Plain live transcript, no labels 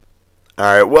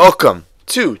Alright, welcome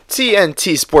to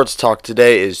TNT Sports Talk.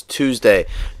 Today is Tuesday,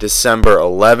 December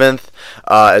 11th.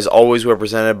 As always, we're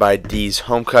presented by D's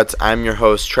Home Cuts. I'm your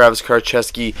host, Travis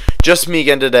Karcheski. Just me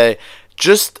again today.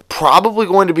 Just probably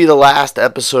going to be the last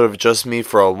episode of Just Me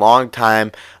for a long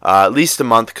time, at least a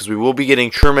month, because we will be getting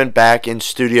Truman back in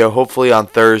studio, hopefully on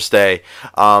Thursday.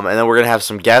 And then we're going to have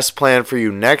some guests planned for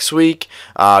you next week,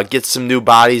 get some new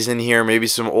bodies in here, maybe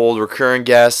some old recurring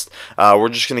guests. We're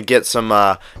just going to get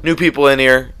some new people in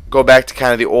here. Go back to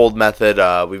kind of the old method.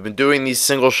 We've been doing these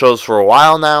single shows for a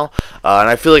while now, and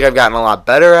I feel like I've gotten a lot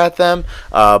better at them,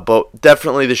 but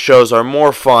definitely the shows are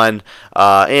more fun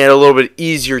and a little bit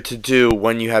easier to do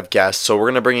when you have guests. So we're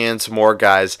going to bring in some more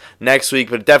guys next week,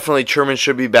 but definitely Truman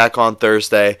should be back on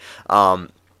Thursday,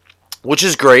 which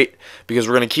is great because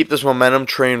we're going to keep this momentum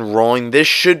train rolling. This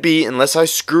should be, unless I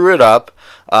screw it up,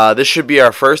 this should be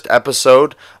our first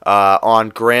episode on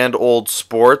Grand Old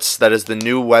Sports. That is the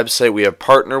new website we have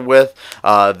partnered with.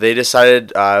 They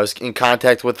decided, I was in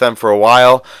contact with them for a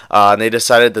while, and they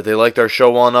decided that they liked our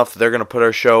show well enough that they're going to put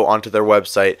our show onto their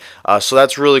website. So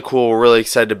that's really cool. We're really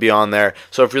excited to be on there.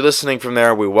 So if you're listening from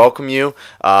there, we welcome you.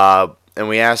 And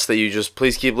we ask that you just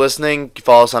please keep listening,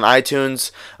 follow us on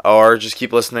iTunes, or just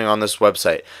keep listening on this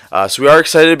website. So we are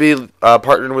excited to be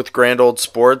partnered with Grand Old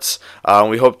Sports.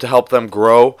 We hope to help them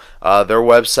grow their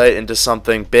website into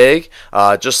something big.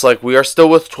 Just like we are still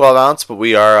with 12 Ounce, but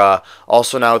we are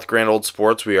also now with Grand Old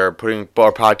Sports. We are putting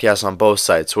our podcast on both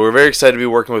sites. So we're very excited to be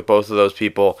working with both of those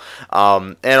people.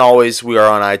 And always, we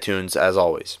are on iTunes, as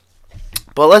always.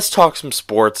 But let's talk some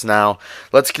sports now.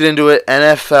 Let's get into it.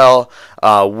 NFL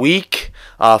week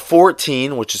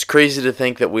 14, which is crazy to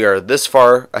think that we are this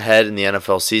far ahead in the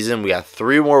NFL season. We got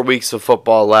 3 more weeks of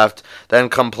football left, then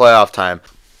come playoff time.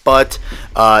 But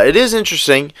it is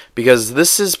interesting because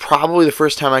this is probably the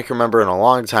first time I can remember in a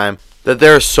long time that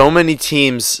there are so many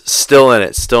teams still in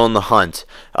it, still in the hunt.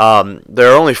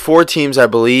 There are only 4 teams, I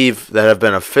believe, that have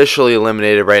been officially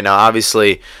eliminated right now.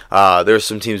 Obviously, there's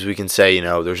some teams we can say,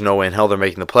 there's no way in hell they're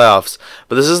making the playoffs.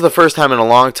 But this is the first time in a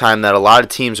long time that a lot of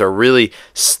teams are really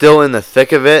still in the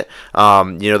thick of it.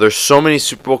 There's so many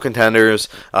Super Bowl contenders.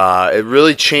 It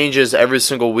really changes every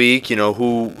single week,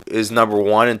 who is number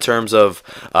 1 in terms of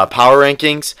power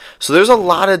rankings. So there's a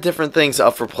lot of different things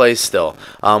up for play still,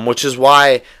 which is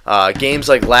why games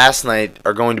like last night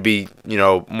are going to be,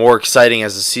 more exciting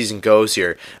as the season goes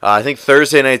here. I think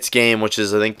Thursday night's game, which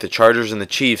is I think the Chargers and the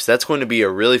Chiefs, that's going to be a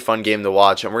really fun game to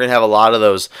watch, and we're going to have a lot of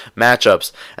those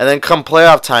matchups. And then come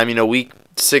playoff time, week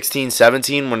 16,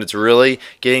 17, when it's really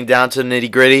getting down to the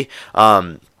nitty-gritty,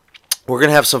 we're going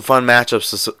to have some fun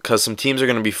matchups because some teams are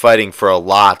going to be fighting for a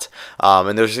lot.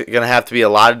 And there's going to have to be a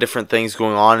lot of different things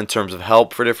going on in terms of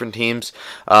help for different teams.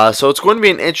 So it's going to be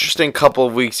an interesting couple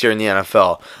of weeks here in the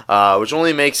NFL, which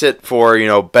only makes it for,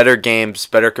 better games,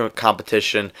 better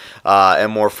competition,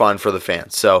 and more fun for the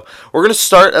fans. So we're going to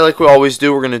start like we always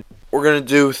do. We're going to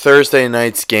do Thursday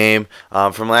night's game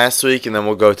from last week, and then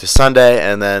we'll go to Sunday,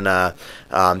 and then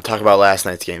talk about last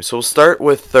night's game. So we'll start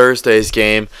with Thursday's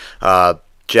game.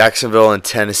 Jacksonville and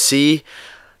Tennessee.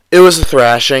 It was a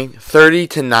thrashing,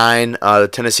 30-9. The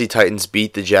Tennessee Titans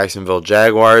beat the Jacksonville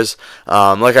Jaguars.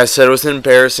 Like I said, it was an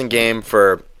embarrassing game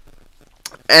for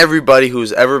everybody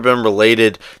who's ever been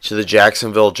related to the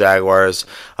Jacksonville Jaguars.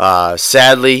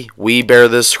 Sadly, we bear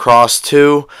this cross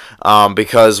too,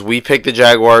 because we picked the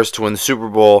Jaguars to win the Super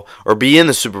Bowl, or be in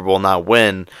the Super Bowl, not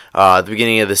win, at the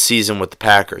beginning of the season with the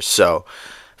Packers. So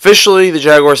officially, the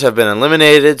Jaguars have been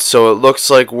eliminated, so it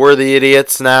looks like we're the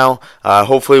idiots now.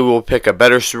 Hopefully, we'll pick a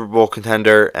better Super Bowl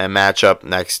contender and matchup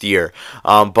next year.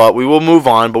 But we will move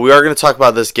on, but we are going to talk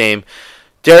about this game.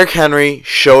 Derrick Henry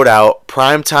showed out.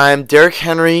 Prime time. Derrick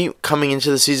Henry, coming into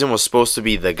the season, was supposed to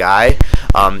be the guy.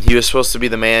 He was supposed to be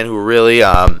the man who really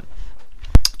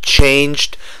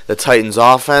changed the Titans'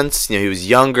 offense. He was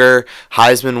younger,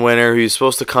 Heisman winner. He was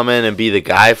supposed to come in and be the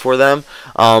guy for them,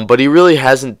 but he really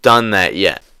hasn't done that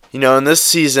yet. In this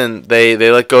season, they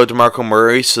let go of DeMarco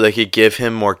Murray so they could give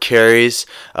him more carries,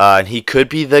 and he could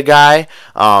be the guy,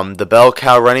 the bell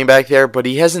cow running back there, but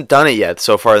he hasn't done it yet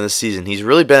so far in the season. He's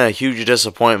really been a huge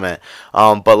disappointment.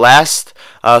 But last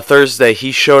Thursday,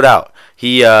 he showed out.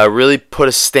 He really put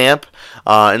a stamp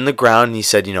in the ground, and he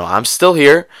said, I'm still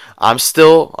here. I'm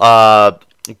still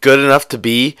good enough to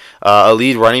be a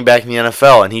lead running back in the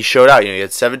NFL, and he showed out. He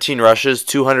had 17 rushes,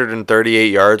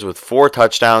 238 yards with 4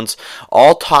 touchdowns,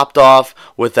 all topped off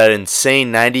with that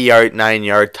insane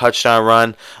 9-yard touchdown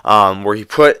run, where he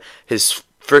put his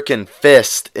freaking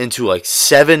fist into like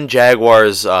 7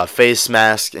 Jaguars face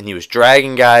masks, and he was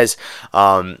dragging guys.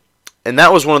 And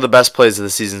that was one of the best plays of the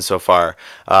season so far.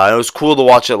 It was cool to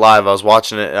watch it live. I was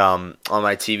watching it on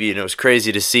my TV, and it was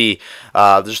crazy to see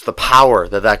just the power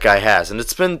that guy has. And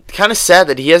it's been kind of sad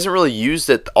that he hasn't really used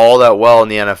it all that well in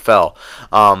the NFL.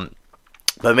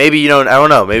 But maybe, I don't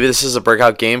know. Maybe this is a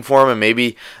breakout game for him, and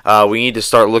maybe we need to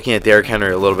start looking at Derrick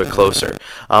Henry a little bit closer.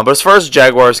 But as far as the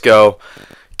Jaguars go,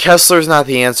 Kessler's not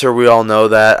the answer. We all know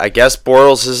that. I guess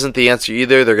Bortles isn't the answer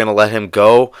either. They're going to let him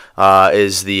go,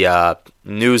 is the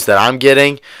news that I'm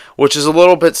getting, which is a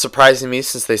little bit surprising to me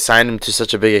since they signed him to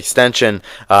such a big extension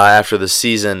after the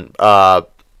season,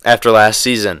 after last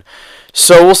season.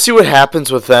 So we'll see what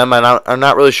happens with them. I'm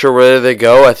not really sure where they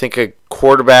go. I think a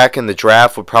quarterback in the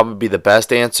draft would probably be the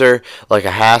best answer, like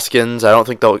a Haskins. I don't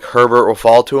think Herbert will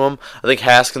fall to him. I think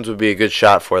Haskins would be a good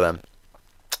shot for them.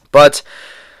 But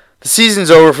the season's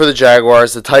over for the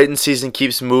Jaguars. The Titans season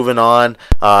keeps moving on,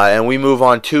 and we move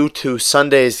on to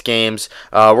Sunday's games.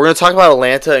 We're going to talk about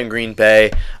Atlanta and Green Bay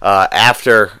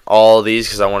after all of these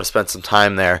because I want to spend some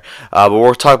time there. But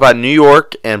we'll talk about New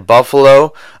York and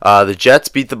Buffalo. The Jets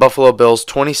beat the Buffalo Bills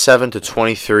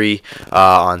 27-23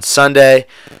 on Sunday.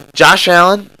 Josh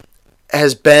Allen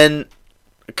has been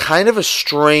kind of a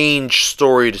strange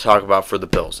story to talk about for the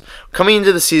Bills. Coming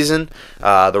into the season,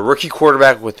 the rookie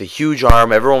quarterback with the huge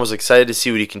arm, everyone was excited to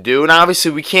see what he can do. And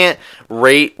obviously we can't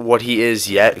rate what he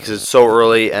is yet because it's so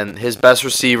early. And his best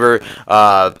receiver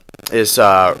is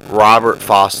Robert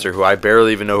Foster, who I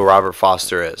barely even know who Robert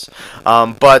Foster is.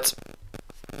 But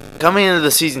coming into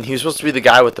the season, he was supposed to be the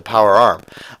guy with the power arm.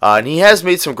 And he has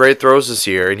made some great throws this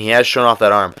year, and he has shown off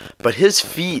that arm. But his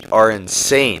feet are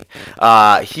insane.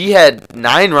 He had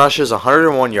 9 rushes,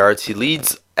 101 yards. He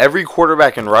leads every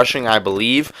quarterback in rushing, I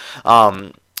believe.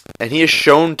 And he has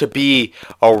shown to be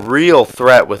a real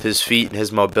threat with his feet and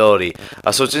his mobility.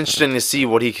 So it's interesting to see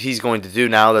what he's going to do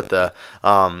now that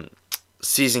the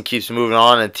season keeps moving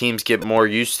on and teams get more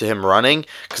used to him running,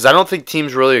 because I don't think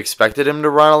teams really expected him to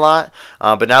run a lot,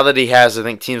 but now that he has, I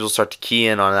think teams will start to key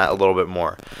in on that a little bit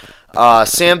more.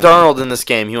 Sam Darnold in this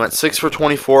game, he went 6 for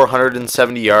 24,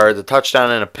 170 yards, a touchdown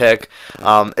and a pick.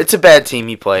 It's a bad team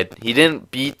he played. He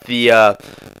didn't beat the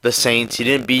Saints. He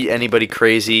didn't beat anybody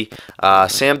crazy.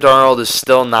 Sam Darnold has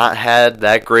still not had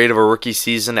that great of a rookie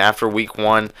season after week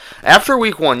 1. After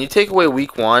week 1, you take away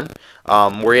week 1,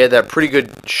 where he had that pretty good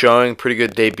showing, pretty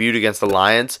good debut against the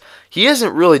Lions, he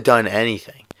hasn't really done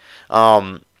anything.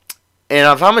 And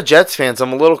if I'm a Jets fan,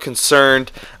 I'm a little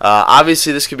concerned.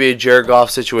 Obviously, this could be a Jared Goff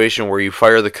situation where you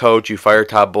fire the coach, you fire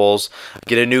Todd Bowles,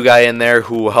 get a new guy in there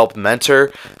who will help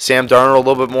mentor Sam Darnold a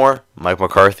little bit more, Mike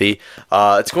McCarthy.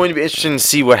 It's going to be interesting to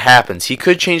see what happens. He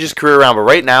could change his career around, but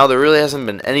right now there really hasn't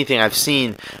been anything I've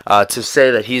seen to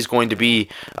say that he's going to be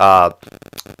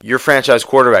your franchise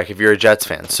quarterback if you're a Jets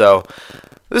fan. So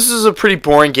this is a pretty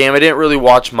boring game. I didn't really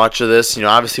watch much of this.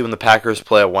 Obviously when the Packers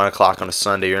play at 1 o'clock on a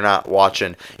Sunday, you're not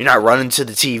running to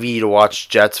the TV to watch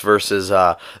Jets versus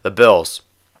the Bills.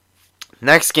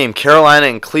 Next game, Carolina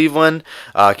and Cleveland.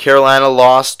 Carolina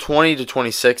lost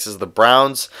 20-26 as the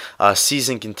Browns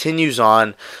season continues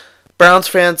on. Browns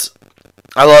fans,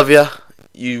 I love you.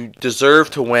 You deserve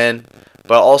to win.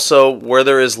 But also, where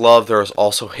there is love, there is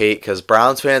also hate. Because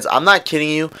Browns fans, I'm not kidding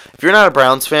you. If you're not a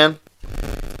Browns fan,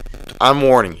 I'm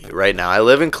warning you right now. I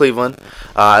live in Cleveland.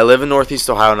 I live in Northeast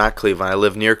Ohio, not Cleveland. I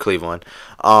live near Cleveland.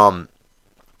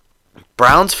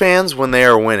 Browns fans, when they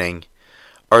are winning,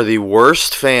 are the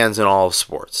worst fans in all of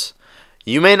sports.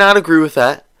 You may not agree with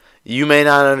that. You may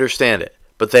not understand it,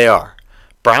 but they are.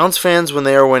 Browns fans, when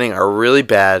they are winning, are really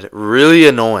bad, really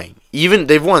annoying. Even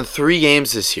they've won 3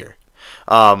 games this year.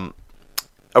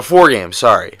 4 games,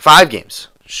 sorry. 5 games.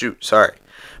 Sorry.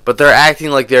 But they're acting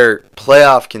like they're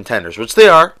playoff contenders, which they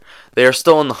are. They are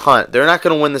still in the hunt. They're not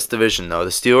going to win this division, though.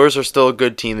 The Steelers are still a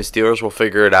good team. The Steelers will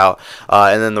figure it out.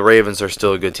 And then the Ravens are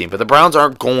still a good team. But the Browns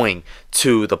aren't going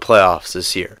to the playoffs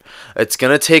this year. It's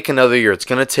going to take another year. It's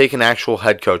going to take an actual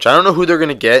head coach. I don't know who they're going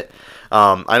to get.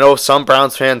 I know some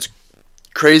Browns fans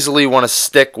crazily want to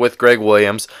stick with Greg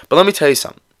Williams. But let me tell you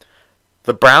something.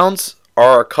 The Browns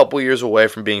are a couple years away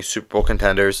from being Super Bowl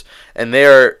contenders. And they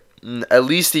are at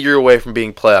least a year away from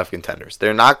being playoff contenders.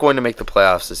 They're not going to make the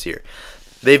playoffs this year.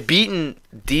 They've beaten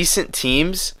decent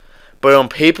teams, but on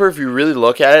paper, if you really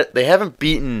look at it, they haven't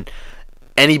beaten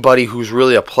anybody who's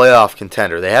really a playoff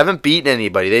contender. They haven't beaten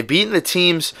anybody. They've beaten the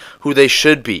teams who they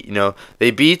should beat.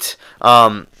 They beat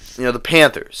the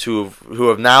Panthers, who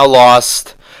have now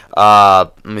lost.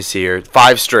 Let me see here,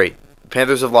 5 straight. The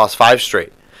Panthers have lost 5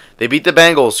 straight. They beat the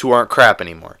Bengals, who aren't crap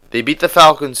anymore. They beat the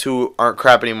Falcons, who aren't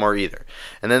crap anymore either.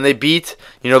 And then they beat,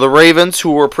 the Ravens,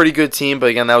 who were a pretty good team,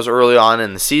 but again, that was early on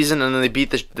in the season. And then they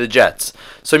beat the Jets.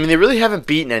 So, they really haven't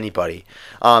beaten anybody.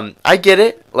 I get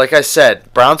it. Like I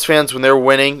said, Browns fans, when they're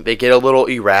winning, they get a little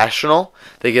irrational.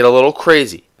 They get a little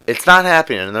crazy. It's not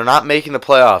happening, and they're not making the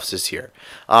playoffs this year.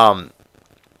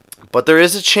 But there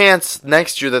is a chance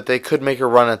next year that they could make a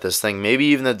run at this thing, maybe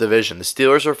even the division. The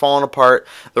Steelers are falling apart.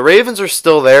 The Ravens are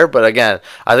still there, but again,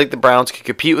 I think the Browns could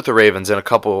compete with the Ravens in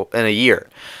a year.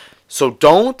 So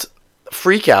don't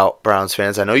freak out, Browns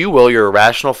fans. I know you will. You're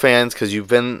irrational fans because you've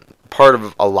been part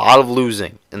of a lot of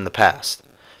losing in the past.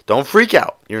 Don't freak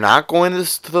out. You're not going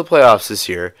to the playoffs this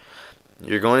year.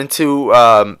 You're going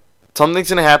to something's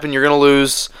going to happen. You're going to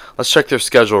lose. Let's check their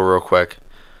schedule real quick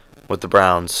with the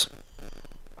Browns.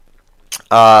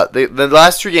 The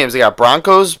last 3 games, they got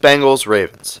Broncos, Bengals,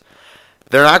 Ravens.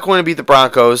 They're not going to beat the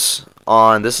Broncos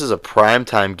on, this is a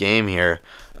primetime game here.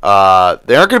 They aren't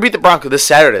going to beat the Broncos this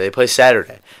Saturday. They play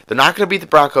Saturday. They're not going to beat the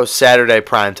Broncos Saturday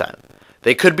primetime.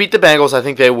 They could beat the Bengals. I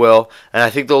think they will. And I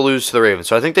think they'll lose to the Ravens.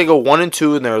 So I think they go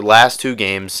 1-2 in their last 2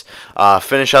 games.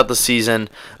 Finish out the season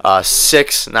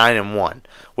 6-9-1,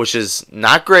 which is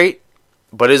not great,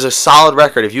 but is a solid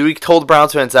record. If you told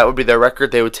Browns fans that would be their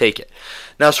record, they would take it.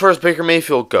 Now, as far as Baker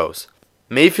Mayfield goes,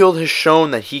 Mayfield has shown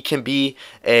that he can be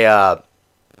a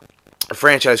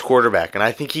franchise quarterback, and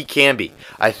I think he can be.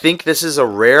 I think this is a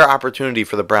rare opportunity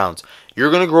for the Browns. You're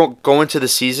going to go into the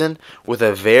season with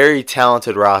a very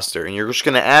talented roster, and you're just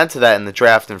going to add to that in the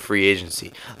draft and free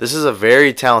agency. This is a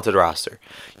very talented roster.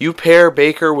 You pair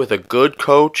Baker with a good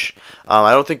coach.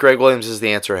 I don't think Greg Williams is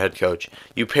the answer head coach.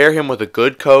 You pair him with a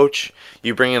good coach.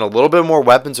 You bring in a little bit more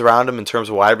weapons around him in terms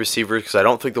of wide receivers, because I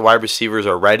don't think the wide receivers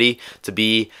are ready to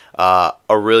be a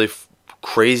really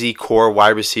crazy core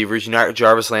wide receivers.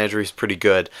 Jarvis Landry is pretty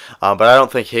good, but I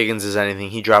don't think Higgins is anything.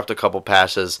 He dropped a couple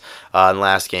passes in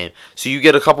last game. So you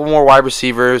get a couple more wide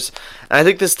receivers, and I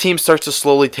think this team starts to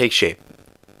slowly take shape.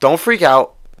 Don't freak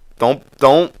out. Don't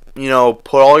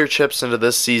put all your chips into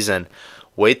this season.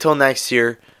 Wait till next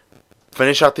year.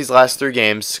 Finish out these last 3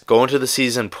 games. Go into the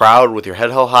season proud with your head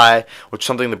held high, which is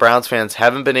something the Browns fans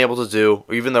haven't been able to do,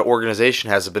 or even the organization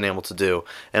hasn't been able to do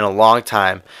in a long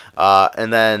time.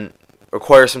 And then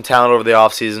acquire some talent over the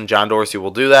offseason. John Dorsey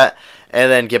will do that. And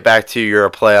then get back to your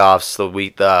playoffs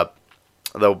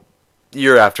the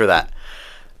year after that.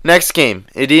 Next game,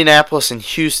 Indianapolis and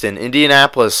Houston.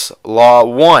 Indianapolis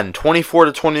won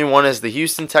 24-21 as the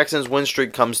Houston Texans win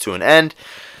streak comes to an end.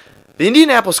 The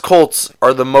Indianapolis Colts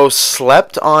are the most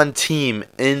slept-on team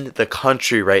in the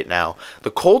country right now. The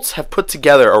Colts have put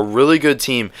together a really good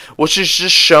team, which has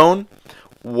just shown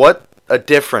what a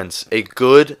difference a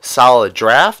good, solid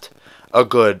draft, a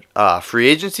good free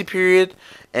agency period,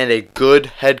 and a good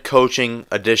head coaching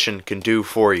addition can do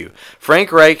for you.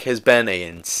 Frank Reich has been an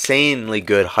insanely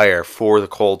good hire for the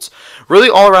Colts. Really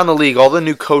all around the league, all the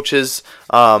new coaches,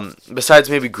 besides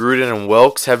maybe Gruden and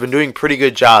Wilkes, have been doing pretty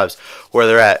good jobs where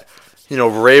they're at.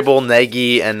 Vrabel,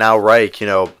 Nagy, and now Reich,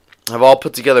 have all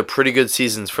put together pretty good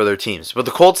seasons for their teams. But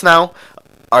the Colts now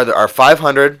are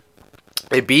 500.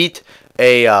 They beat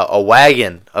a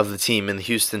wagon of the team in the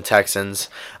Houston Texans.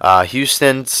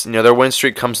 Houston's, their win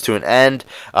streak comes to an end.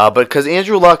 But because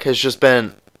Andrew Luck has just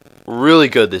been really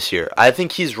good this year. I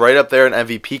think he's right up there in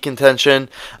MVP contention.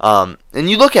 And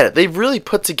you look at it, they've really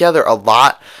put together a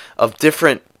lot of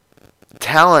different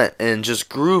talent and just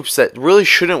groups that really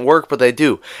shouldn't work, but they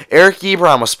do. Eric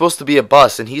Ebron was supposed to be a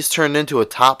bust, and he's turned into a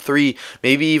top 3,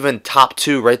 maybe even top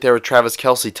 2, right there with Travis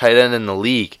Kelce, tight end in the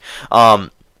league.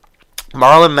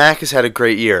 Marlon Mack has had a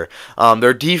great year.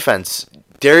 Their defense,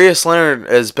 Darius Leonard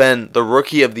has been the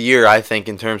rookie of the year, I think,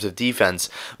 in terms of defense.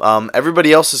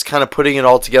 Everybody else is kind of putting it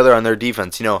all together on their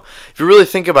defense. If you really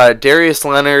think about it, Darius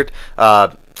Leonard,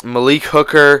 Malik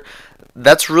Hooker,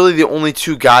 that's really the only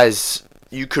 2 guys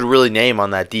you could really name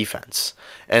on that defense.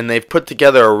 And they've put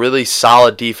together a really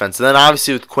solid defense. And then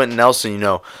obviously with Quentin Nelson,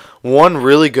 one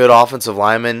really good offensive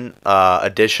lineman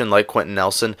addition like Quentin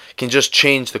Nelson can just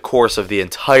change the course of the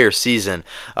entire season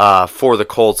for the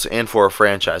Colts and for a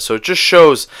franchise. So it just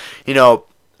shows,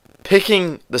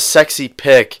 picking the sexy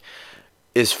pick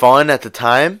is fun at the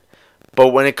time, but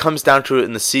when it comes down to it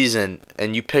in the season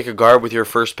and you pick a guard with your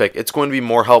first pick, it's going to be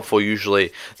more helpful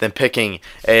usually than picking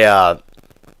a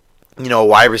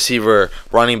wide receiver,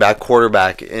 running back,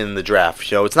 quarterback in the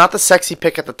draft. It's not the sexy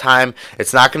pick at the time.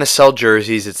 It's not going to sell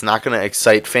jerseys. It's not going to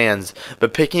excite fans.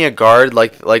 But picking a guard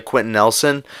like Quentin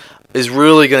Nelson is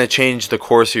really going to change the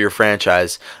course of your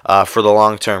franchise for the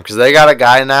long term. Because they got a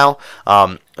guy now,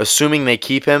 assuming they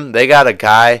keep him, they got a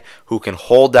guy who can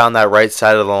hold down that right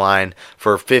side of the line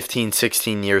for 15,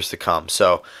 16 years to come.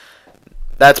 So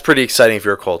that's pretty exciting if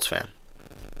you're a Colts fan.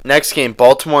 Next game,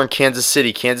 Baltimore and Kansas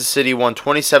City. Kansas City won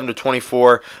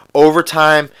 27-24.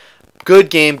 Overtime.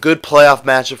 Good game, good playoff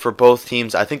matchup for both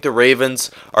teams. I think the Ravens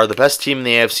are the best team in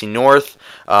the AFC North.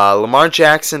 Lamar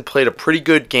Jackson played a pretty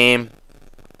good game.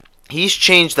 He's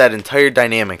changed that entire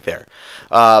dynamic there.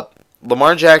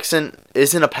 Lamar Jackson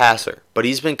isn't a passer, but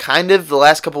he's been kind of, the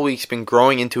last couple weeks, been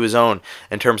growing into his own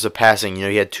in terms of passing.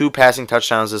 He had 2 passing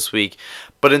touchdowns this week.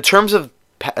 But in terms of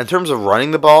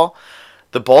running the ball,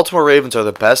 the Baltimore Ravens are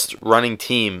the best running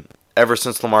team ever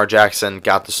since Lamar Jackson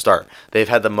got the start. They've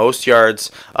had the most yards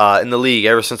in the league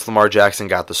ever since Lamar Jackson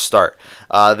got the start.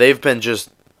 They've been just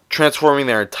transforming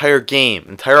their entire game,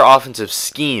 entire offensive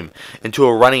scheme into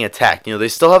a running attack. They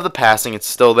still have the passing, it's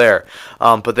still there,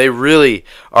 but they really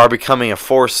are becoming a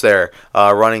force there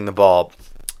running the ball.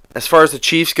 As far as the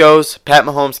Chiefs goes, Pat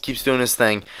Mahomes keeps doing his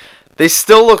thing. They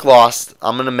still look lost,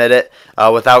 I'm going to admit it,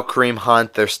 without Kareem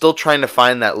Hunt. They're still trying to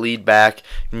find that lead back.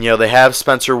 They have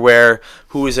Spencer Ware,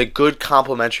 who is a good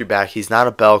complementary back. He's not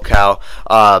a bell cow.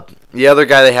 The other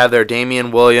guy they have there,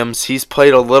 Damian Williams, he's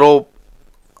played a little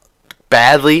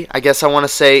badly, I guess I want to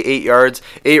say. 8 yards,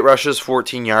 8 rushes,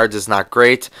 14 yards is not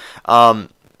great.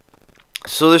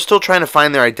 So they're still trying to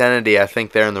find their identity, I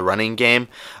think, there in the running game.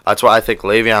 That's why I think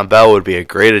Le'Veon Bell would be a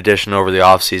great addition over the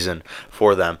offseason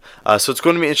for them. So it's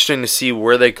going to be interesting to see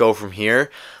where they go from here.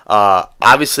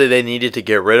 Obviously, they needed to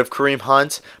get rid of Kareem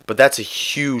Hunt, but that's a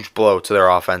huge blow to their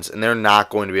offense, and they're not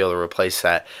going to be able to replace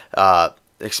that,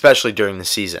 especially during the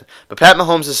season. But Pat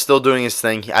Mahomes is still doing his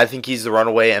thing. I think he's the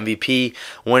runaway MVP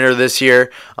winner this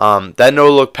year. That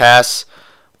no-look pass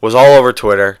was all over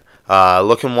Twitter.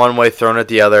 Looking one way, thrown at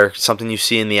the other, something you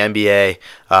see in the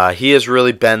NBA. He has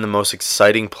really been the most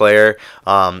exciting player.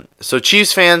 So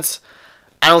Chiefs fans,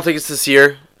 I don't think it's this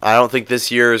year. I don't think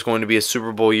this year is going to be a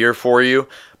Super Bowl year for you.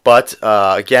 But,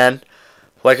 again,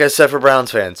 like I said for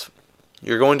Browns fans,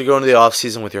 you're going to go into the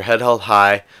offseason with your head held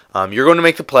high. You're going to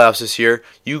make the playoffs this year.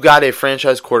 You got a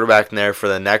franchise quarterback in there for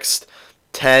the next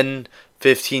 10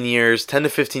 to 15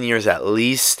 years at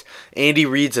least. Andy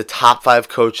Reid's a top 5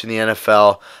 coach in the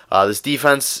NFL. This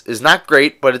defense is not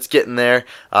great, but it's getting there.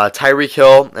 Tyreek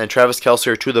Hill and Travis Kelce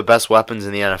are 2 of the best weapons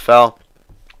in the NFL.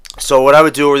 So what I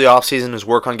would do over the offseason is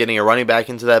work on getting a running back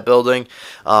into that building.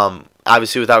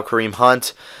 Obviously, without Kareem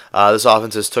Hunt, this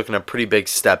offense has taken a pretty big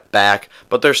step back,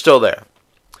 but they're still there.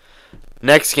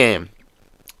 Next game.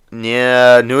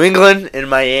 Yeah, New England and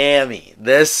Miami.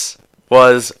 This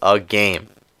was a game.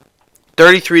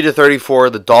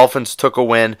 33-34, the Dolphins took a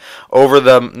win over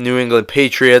the New England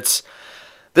Patriots.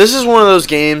 This is one of those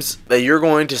games that you're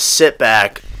going to sit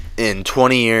back in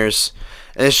 20 years,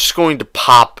 and it's just going to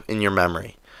pop in your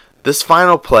memory. This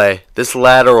final play, this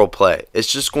lateral play,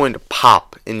 it's just going to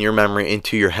pop in your memory,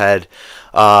 into your head.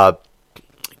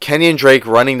 Kenyon Drake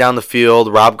running down the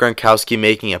field, Rob Gronkowski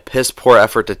making a piss-poor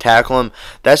effort to tackle him.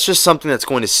 That's just something that's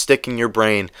going to stick in your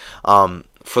brain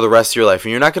for the rest of your life.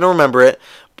 And you're not going to remember it,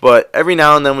 but every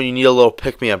now and then when you need a little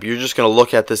pick-me-up, you're just going to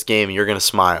look at this game and you're going to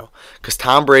smile. Because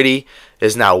Tom Brady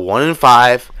is now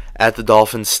 1-5 at the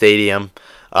Dolphins Stadium.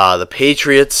 The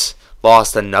Patriots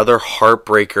lost another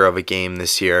heartbreaker of a game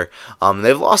this year.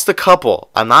 They've lost a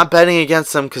couple. I'm not betting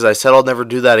against them because I said I'll never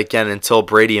do that again until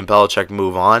Brady and Belichick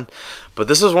move on. But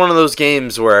this is one of those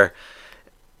games where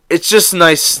it's just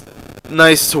nice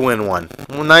to win one.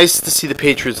 Nice to see the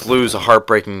Patriots lose a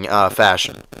heartbreaking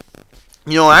fashion.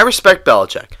 I respect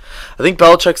Belichick. I think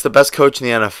Belichick's the best coach in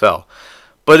the NFL.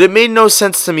 But it made no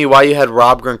sense to me why you had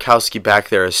Rob Gronkowski back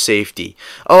there as safety.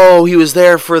 Oh, he was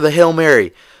there for the Hail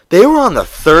Mary. They were on the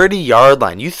 30-yard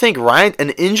line. You think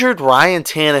an injured Ryan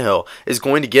Tannehill is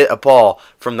going to get a ball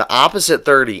from the opposite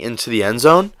 30 into the end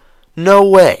zone? No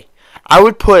way. I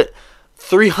would put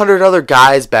 300 other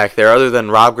guys back there other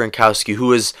than Rob Gronkowski,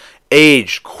 who is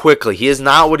aged quickly. He is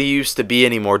not what he used to be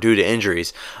anymore due to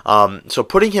injuries. So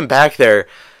putting him back there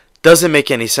doesn't make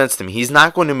any sense to me. He's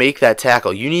not going to make that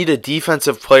tackle. You need a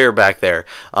defensive player back there,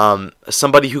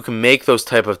 somebody who can make those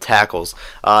type of tackles.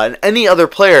 And any other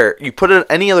player, you put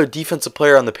any other defensive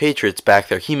player on the Patriots back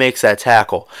there, he makes that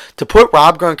tackle. To put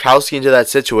Rob Gronkowski into that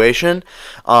situation,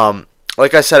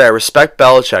 like I said, I respect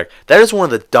Belichick. That is one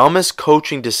of the dumbest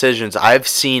coaching decisions I've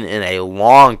seen in a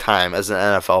long time as an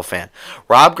NFL fan.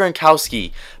 Rob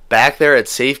Gronkowski back there at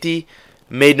safety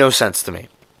made no sense to me.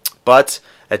 But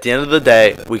at the end of the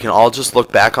day, we can all just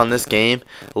look back on this game,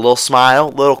 a little smile,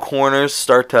 little corners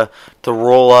start to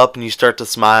roll up, and you start to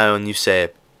smile, and you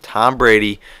say, Tom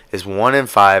Brady is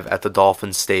 1-5 at the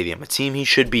Dolphins Stadium, a team he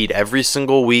should beat every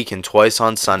single week and twice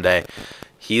on Sunday.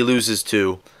 he loses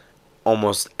to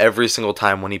almost every single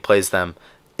time when he plays them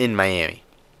in Miami.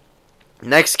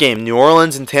 Next game, New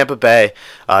Orleans and Tampa Bay.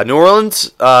 New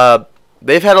Orleans,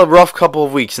 they've had a rough couple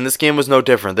of weeks, and this game was no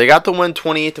different. They got the win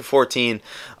 28-14,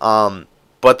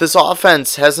 but this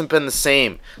offense hasn't been the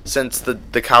same since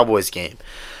the Cowboys game.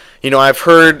 I've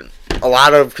heard a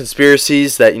lot of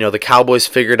conspiracies that, the Cowboys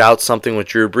figured out something with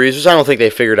Drew Brees, which I don't think they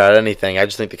figured out anything. I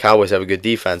just think the Cowboys have a good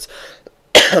defense.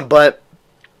 But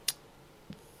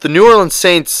the New Orleans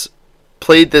Saints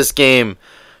played this game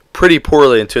pretty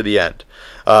poorly until the end.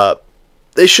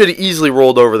 They should have easily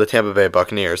rolled over the Tampa Bay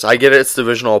Buccaneers. I get it, it's a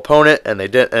divisional opponent, and they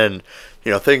did, and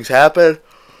things happen.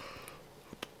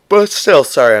 But still,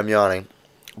 sorry, I'm yawning.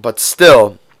 But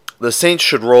still, the Saints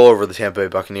should roll over the Tampa Bay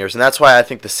Buccaneers, and that's why I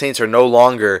think the Saints are no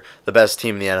longer the best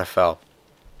team in the NFL.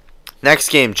 Next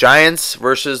game, Giants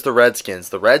versus the Redskins.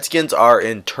 The Redskins are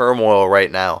in turmoil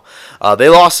right now. They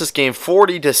lost this game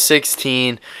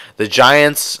 40-16. The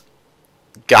Giants,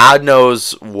 God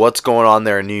knows what's going on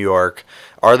there in New York.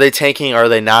 Are they tanking? Are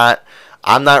they not?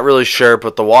 I'm not really sure,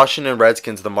 but the Washington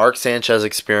Redskins, the Mark Sanchez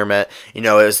experiment, it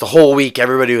was the whole week.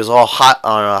 Everybody was all hot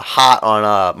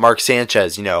on Mark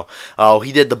Sanchez. Oh,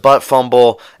 he did the butt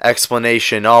fumble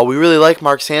explanation. Oh, we really like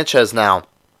Mark Sanchez now.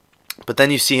 But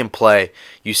then you see him play,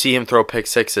 you see him throw pick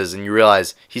sixes, and you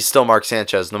realize he's still Mark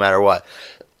Sanchez no matter what.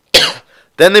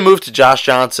 Then they move to Josh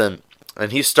Johnson,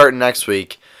 and he's starting next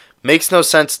week. Makes no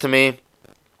sense to me.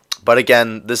 But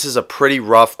again, this is a pretty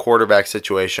rough quarterback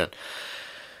situation.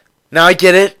 Now, I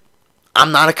get it.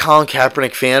 I'm not a Colin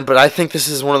Kaepernick fan, but I think this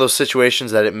is one of those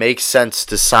situations that it makes sense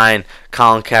to sign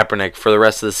Colin Kaepernick for the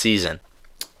rest of the season.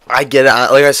 I get it.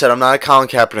 Like I said, I'm not a Colin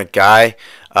Kaepernick guy.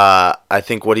 I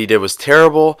think what he did was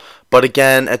terrible. But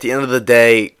again, at the end of the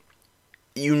day,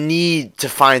 you need to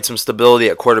find some stability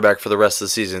at quarterback for the rest of the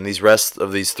season, these rest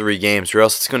of these 3 games, or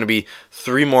else it's going to be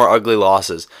 3 more ugly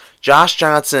losses. Josh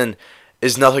Johnson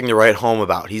is nothing to write home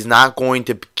about. He's not going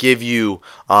to give you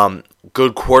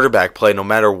good quarterback play no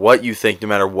matter what you think, no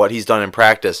matter what he's done in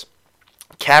practice.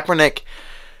 Kaepernick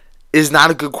is not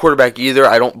a good quarterback either.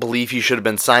 I don't believe he should have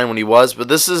been signed when he was, but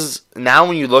this is, now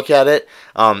when you look at it,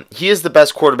 he is the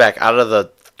best quarterback out of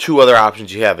the 2 other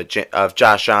options you have of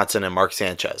Josh Johnson and Mark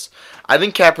Sanchez. I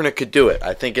think Kaepernick could do it.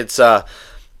 I think it's an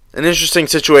interesting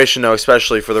situation, though,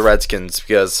 especially for the Redskins,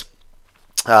 because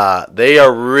they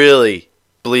are really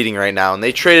bleeding right now, and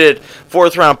they traded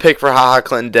 4th-round pick for HaHa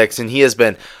Clinton-Dix, and he has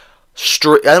been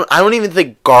straight. I don't even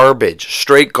think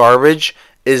straight garbage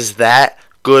is that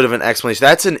good of an explanation.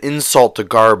 That's an insult to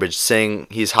garbage, saying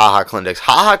he's HaHa Clinton-Dix.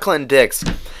 HaHa Clinton-Dix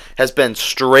has been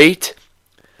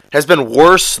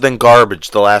worse than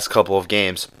garbage the last couple of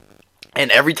games,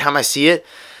 and every time I see it,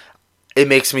 it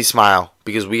makes me smile,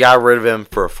 because we got rid of him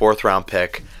for a 4th-round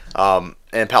pick, and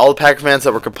all the Packer fans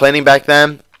that were complaining back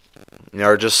then,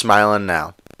 are just smiling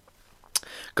now,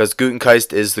 because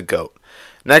Gutekunst is the GOAT.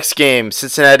 Next game,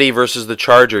 Cincinnati versus the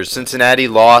Chargers. Cincinnati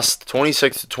lost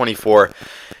 26-24.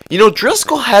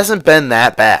 Driscoll hasn't been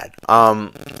that bad.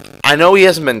 I know he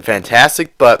hasn't been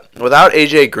fantastic, but without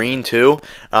AJ Green too,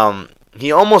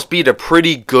 he almost beat a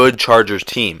pretty good Chargers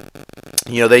team.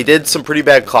 They did some pretty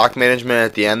bad clock management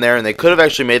at the end there, and they could have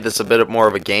actually made this a bit more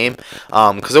of a game,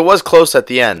 because it was close at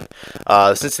the end.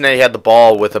 Cincinnati had the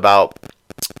ball with about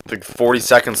 40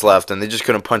 seconds left, and they just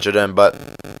couldn't punch it in. But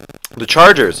the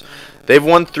Chargers, they've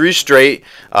won 3 straight.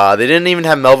 They didn't even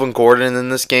have Melvin Gordon in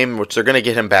this game, which they're going to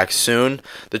get him back soon.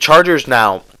 The Chargers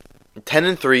now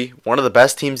 10-3, one of the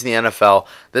best teams in the NFL.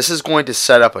 This is going to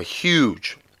set up a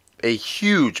huge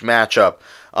matchup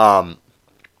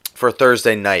for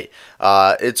Thursday night.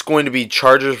 It's going to be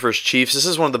Chargers versus Chiefs. This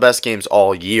is one of the best games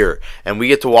all year, and we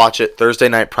get to watch it Thursday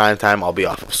night primetime. I'll be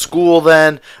off of school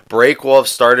then. Break will have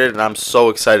started, and I'm so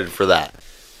excited for that.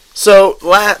 So,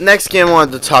 next game I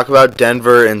wanted to talk about,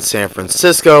 Denver and San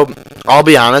Francisco. I'll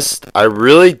be honest, I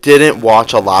really didn't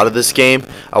watch a lot of this game.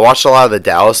 I watched a lot of the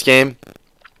Dallas game.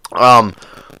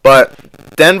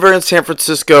 But Denver and San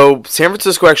Francisco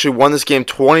actually won this game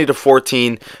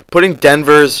 20-14, putting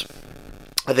Denver's,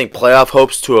 I think, playoff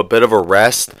hopes to a bit of a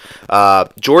rest.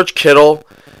 George Kittle,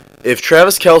 if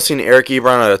Travis Kelce and Eric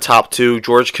Ebron are the top 2,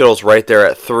 George Kittle's right there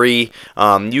at 3.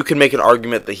 You can make an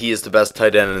argument that he is the best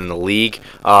tight end in the league.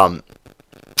 And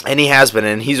he has been,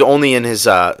 and he's only in his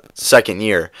 2nd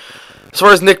year. As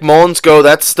far as Nick Mullins go,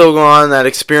 that's still going on, that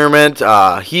experiment.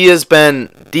 He has been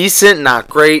decent, not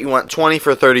great. He went 20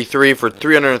 for 33 for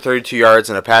 332 yards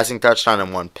and a passing touchdown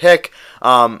and 1 pick.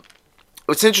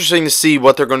 It's interesting to see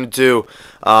what they're going to do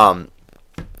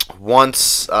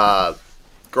once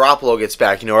Garoppolo gets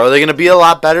back. Are they going to be a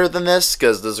lot better than this?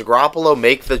 Because does Garoppolo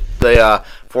make the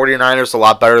 49ers a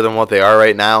lot better than what they are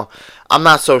right now? I'm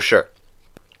not so sure.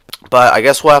 but I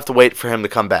guess we'll have to wait for him to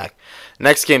come back.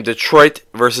 Next game, Detroit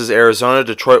versus Arizona.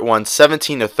 Detroit won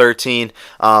 17-13.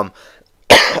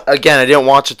 Again, I didn't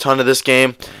watch a ton of this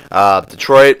game.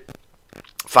 Detroit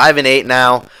 5-8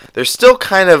 now. They're still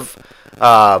kind of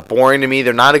boring to me.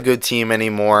 They're not a good team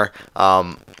anymore.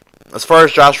 As far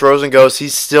as Josh Rosen goes,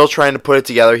 he's still trying to put it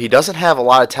together. He doesn't have a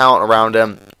lot of talent around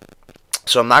him,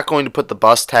 so I'm not going to put the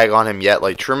bust tag on him yet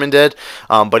like Truman did.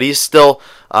 But he's still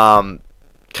kind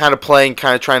of playing,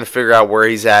 kind of trying to figure out where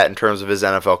he's at in terms of his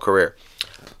NFL career.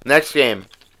 Next game,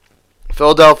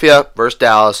 Philadelphia versus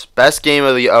Dallas. Best game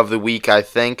of the week, I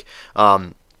think.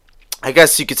 I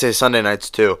guess you could say Sunday nights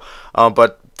too.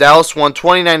 But Dallas won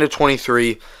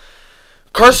 29-23.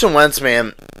 Carson Wentz,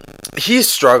 man, he's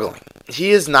struggling.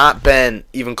 He has not been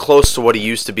even close to what he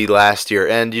used to be last year.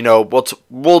 And, you know, I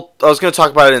was going to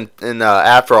talk about it in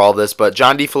after all this, but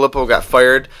John DeFilippo got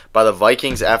fired by the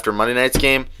Vikings after Monday night's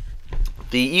game.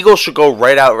 The Eagles should go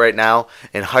right out right now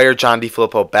and hire John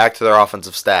DeFilippo back to their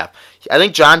offensive staff. I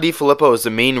think John DeFilippo is the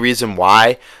main reason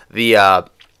why the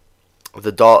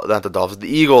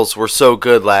Eagles were so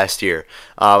good last year.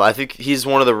 I think he's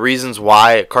one of the reasons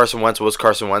why Carson Wentz was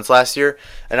Carson Wentz last year,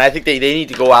 and I think they need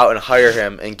to go out and hire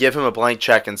him and give him a blank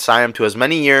check and sign him to as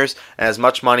many years and as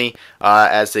much money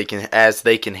as they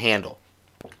can handle.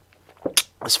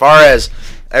 As far as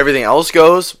everything else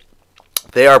goes,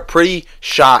 they are pretty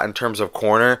shot in terms of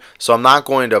corner, so I'm not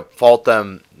going to fault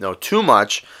them too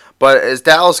much. But as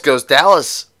Dallas goes,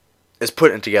 Dallas is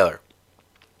putting it together.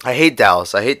 I hate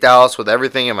Dallas. I hate Dallas with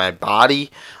everything in my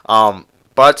body.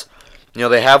 But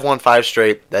they have won 5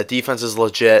 straight. That defense is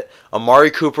legit. Amari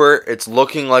Cooper, it's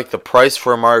looking like the price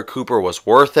for Amari Cooper was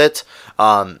worth it.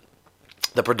 The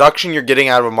production you're getting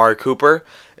out of Amari Cooper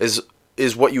is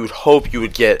what you would hope you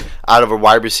would get out of a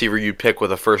wide receiver you'd pick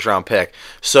with a first-round pick.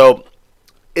 So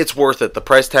it's worth it. The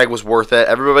price tag was worth it.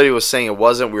 Everybody was saying it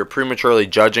wasn't. We were prematurely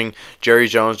judging Jerry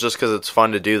Jones just because it's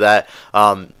fun to do that.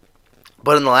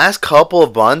 But in the last couple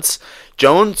of months,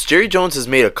 Jerry Jones has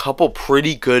made a couple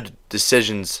pretty good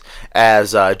decisions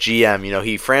as GM.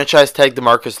 He franchise tagged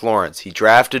DeMarcus Lawrence. He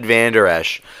drafted Van Der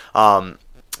Esch. And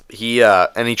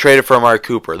he traded for Amari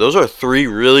Cooper. Those are 3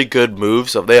 really good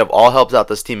moves. They have all helped out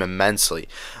this team immensely.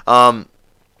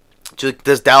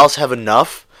 Does Dallas have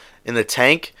enough in the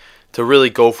tank to really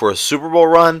go for a Super Bowl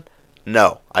run?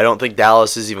 No, I don't think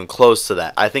Dallas is even close to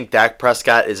that. I think Dak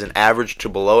Prescott is an average to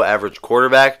below average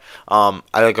quarterback. I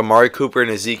think Amari Cooper and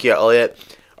Ezekiel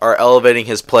Elliott are elevating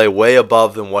his play way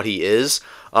above than what he is.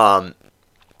 And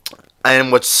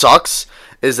what sucks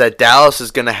is that Dallas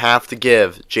is going to have to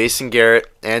give Jason Garrett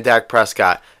and Dak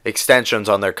Prescott extensions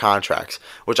on their contracts,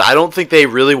 which I don't think they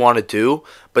really want to do,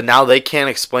 but now they can't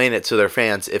explain it to their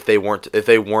fans if they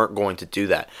weren't going to do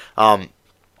that.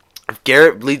 If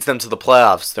Garrett leads them to the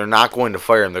playoffs, they're not going to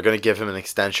fire him. They're going to give him an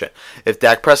extension. If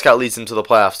Dak Prescott leads them to the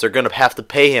playoffs, they're going to have to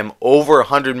pay him over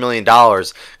 $100 million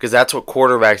because that's what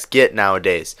quarterbacks get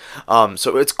nowadays.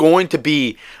 So it's going to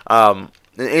be an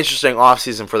interesting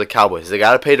offseason for the Cowboys. They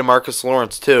got to pay DeMarcus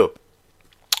Lawrence too.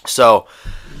 So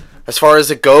as far as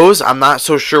it goes, I'm not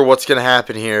so sure what's going to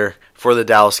happen here for the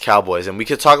Dallas Cowboys. And we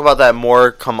could talk about that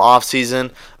more come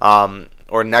offseason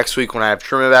or next week when I have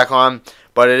Truman back on.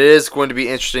 But it is going to be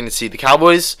interesting to see. The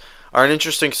Cowboys are an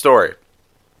interesting story.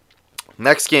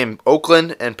 Next game,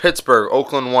 Oakland and Pittsburgh.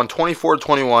 Oakland won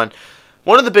 24-21.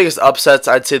 One of the biggest upsets,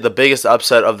 I'd say the biggest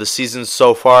upset of the season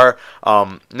so far.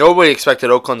 Nobody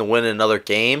expected Oakland to win another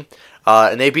game,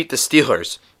 and they beat the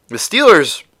Steelers. The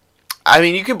Steelers, I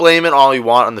mean, you can blame it all you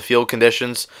want on the field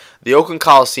conditions. The Oakland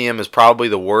Coliseum is probably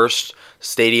the worst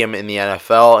stadium in the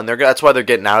NFL, and that's why they're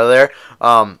getting out of there.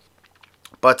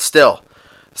 But still,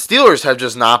 Steelers have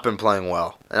just not been playing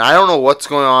well, and I don't know what's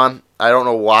going on. I don't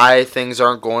know why things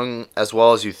aren't going as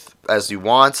well as you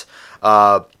want.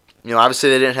 Obviously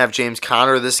they didn't have James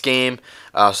Conner this game,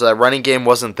 so that running game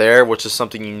wasn't there, which is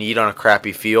something you need on a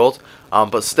crappy field.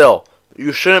 But still,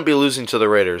 you shouldn't be losing to the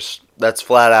Raiders. That's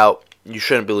flat out. You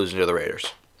shouldn't be losing to the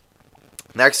Raiders.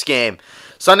 Next game,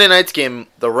 Sunday night's game,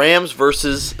 the Rams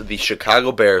versus the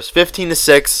Chicago Bears.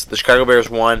 15-6, the Chicago Bears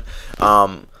won.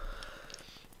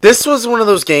 This was one of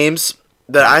those games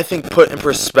that I think put in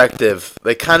perspective.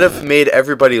 They kind of made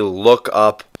everybody look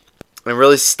up and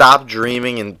really stop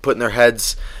dreaming and putting their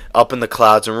heads up in the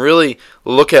clouds and really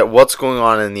look at what's going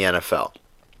on in the NFL.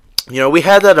 We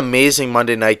had that amazing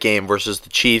Monday night game versus the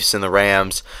Chiefs and the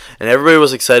Rams, and everybody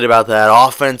was excited about that.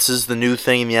 Offense is the new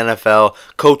thing in the NFL.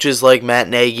 Coaches like Matt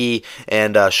Nagy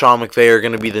and Sean McVay are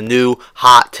going to be the new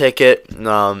hot ticket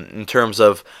in terms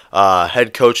of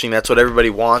head coaching. That's what everybody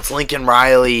wants. Lincoln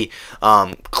Riley,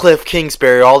 Cliff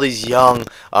Kingsbury, all these young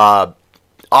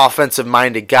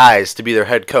offensive-minded guys to be their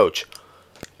head coach.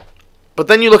 But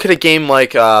then you look at a game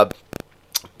like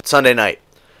Sunday night.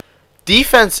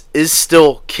 Defense is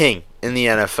still king in the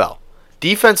NFL.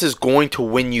 Defense is going to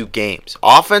win you games.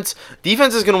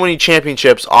 Defense is going to win you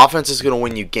championships. Offense is going to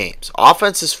win you games.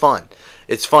 Offense is fun.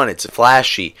 It's fun. It's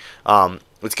flashy.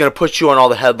 It's going to put you on all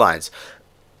the headlines.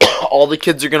 All the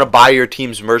kids are going to buy your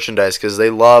team's merchandise because they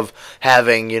love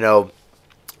having,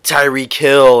 Tyreek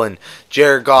Hill and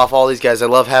Jared Goff, all these guys. I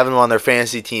love having them on their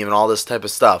fantasy team and all this type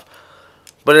of stuff.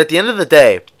 But at the end of the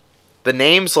day, the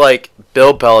names like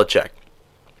Bill Belichick,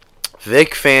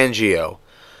 Vic Fangio,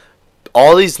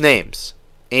 all these names,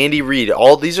 Andy Reid,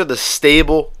 all these are the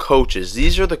stable coaches.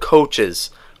 These are the coaches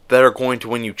that are going to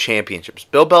win you championships.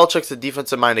 Bill Belichick's a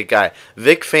defensive-minded guy.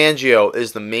 Vic Fangio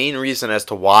is the main reason as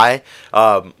to why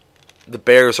the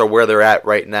Bears are where they're at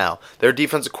right now. Their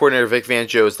defensive coordinator, Vic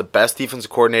Fangio, is the best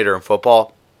defensive coordinator in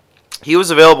football. He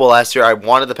was available last year. I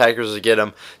wanted the Packers to get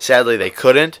him. Sadly, they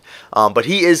couldn't. But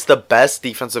he is the best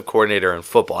defensive coordinator in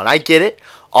football. And I get it.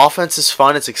 Offense is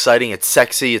fun. It's exciting. It's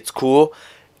sexy. It's cool.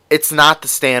 It's not the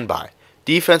standby.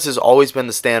 Defense has always been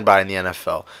the standby in the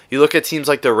NFL. You look at teams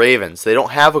like the Ravens. They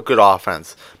don't have a good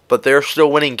offense, but they're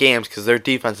still winning games because their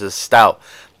defense is stout.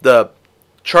 The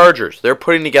Chargers, they're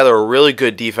putting together a really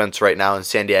good defense right now in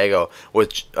San Diego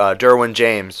with Derwin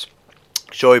James,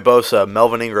 Joey Bosa,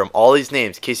 Melvin Ingram, all these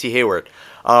names, Casey Hayward.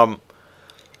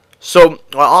 So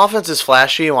while offense is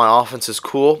flashy and while offense is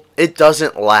cool, it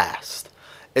doesn't last.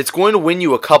 It's going to win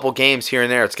you a couple games here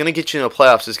and there. It's going to get you in the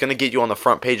playoffs. It's going to get you on the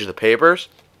front page of the papers,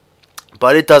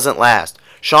 but it doesn't last.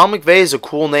 Sean McVay is a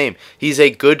cool name. He's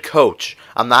a good coach.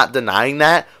 I'm not denying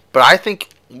that, but I think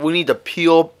we need to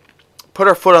put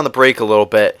our foot on the brake a little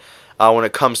bit when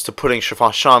it comes to putting Sean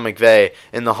McVay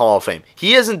in the Hall of Fame.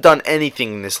 He hasn't done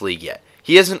anything in this league yet.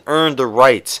 He hasn't earned the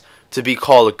rights to be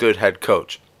called a good head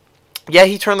coach. Yeah,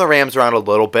 he turned the Rams around a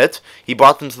little bit. He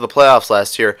brought them to the playoffs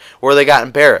last year where they got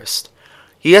embarrassed.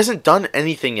 He hasn't done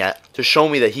anything yet to show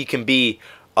me that he can be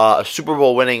a Super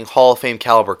Bowl winning Hall of Fame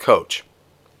caliber coach.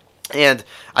 And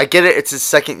I get it, it's his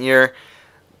second year.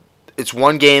 It's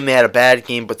one game, they had a bad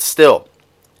game, but still.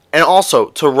 And also,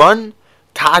 to run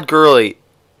Todd Gurley,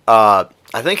 I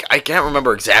can't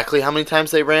remember exactly how many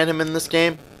times they ran him in this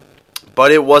game,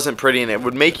 but it wasn't pretty, and it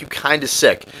would make you kind of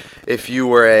sick if you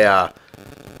were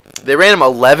They ran him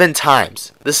 11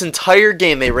 times. This entire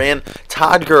game, they ran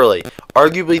Todd Gurley,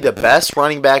 arguably the best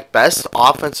running back, best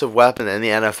offensive weapon in the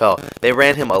NFL. They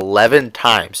ran him 11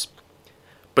 times.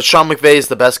 But Sean McVay is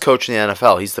the best coach in the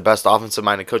NFL. He's the best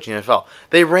offensive-minded coach in the NFL.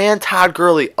 They ran Todd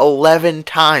Gurley 11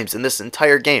 times in this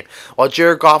entire game, while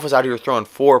Jared Goff was out here throwing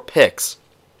 4 picks.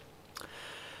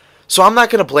 So I'm not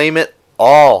going to blame it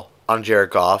all on Jared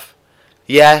Goff.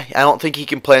 Yeah, I don't think he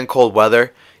can play in cold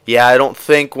weather. Yeah, I don't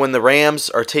think when the Rams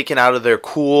are taken out of their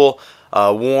cool,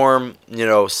 warm,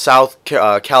 South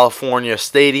California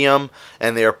stadium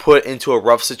and they are put into a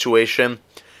rough situation,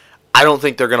 I don't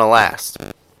think they're going to last.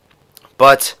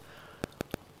 But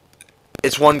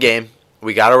it's one game.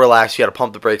 We got to relax. You got to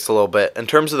pump the brakes a little bit. In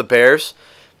terms of the Bears,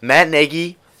 Matt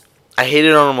Nagy, I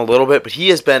hated on him a little bit, but he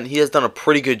has done a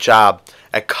pretty good job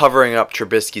at covering up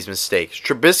Trubisky's mistakes.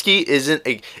 Trubisky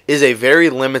is a very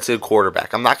limited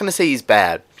quarterback. I'm not going to say he's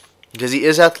bad because he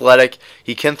is athletic.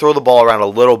 He can throw the ball around a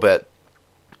little bit,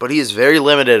 but he is very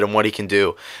limited in what he can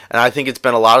do. And I think it's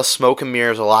been a lot of smoke and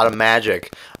mirrors, a lot of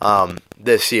magic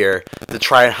this year to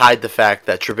try and hide the fact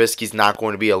that Trubisky's not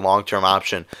going to be a long-term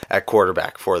option at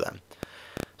quarterback for them.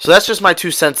 So that's just my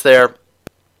 2 cents there.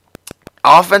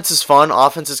 Offense is fun.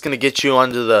 Offense is going to get you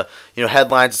onto the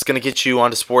headlines. It's going to get you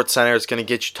onto SportsCenter. It's going to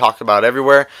get you talked about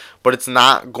everywhere. But it's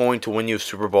not going to win you a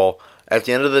Super Bowl. At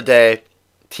the end of the day,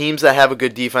 teams that have a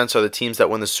good defense are the teams that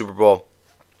win the Super Bowl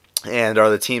and are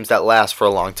the teams that last for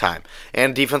a long time.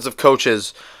 And defensive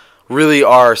coaches really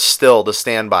are still the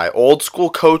standby. Old school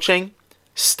coaching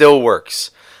still works.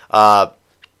 I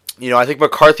think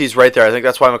McCarthy's right there. I think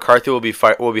that's why McCarthy will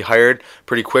be hired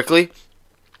pretty quickly,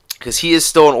 because he is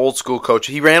still an old school coach.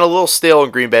 He ran a little stale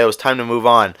in Green Bay. It was time to move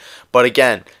on. But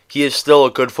again, he is still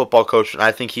a good football coach, and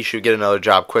I think he should get another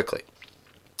job quickly.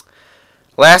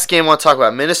 Last game I want to talk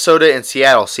about, Minnesota and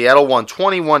Seattle. Seattle won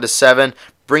 21-7,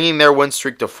 bringing their win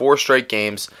streak to 4 straight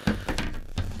games.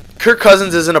 Kirk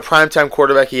Cousins isn't a primetime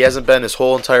quarterback. He hasn't been his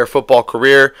whole entire football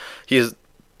career. He is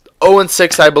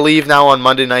 0-6, I believe, now on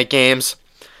Monday night games.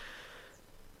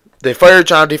 They fired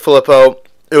John DeFilippo.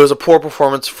 It was a poor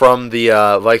performance from the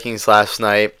Vikings last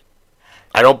night.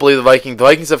 I don't believe the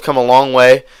Vikings have come a long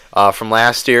way from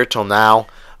last year till now.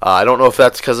 I don't know if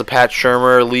that's because of Pat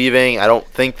Shurmur leaving. I don't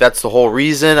think that's the whole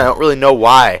reason. I don't really know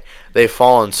why they've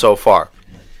fallen so far.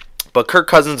 But Kirk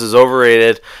Cousins is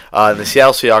overrated, and the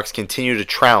Seattle Seahawks continue to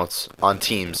trounce on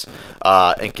teams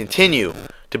and continue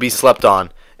to be slept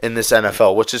on in this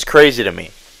NFL, which is crazy to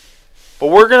me. But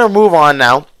we're going to move on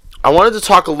now. I wanted to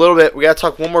talk a little bit. We got to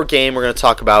talk one more game we're going to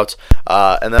talk about,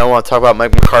 and then I want to talk about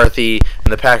Mike McCarthy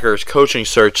and the Packers coaching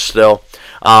search still.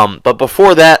 But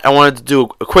before that, I wanted to do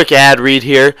a quick ad read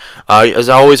here. As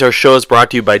always, our show is brought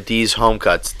to you by D's Home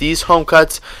Cuts. D's Home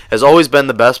Cuts has always been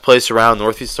the best place around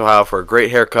Northeast Ohio for a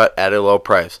great haircut at a low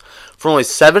price. For only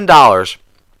 $7,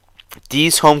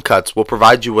 D's Home Cuts will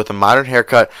provide you with a modern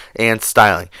haircut and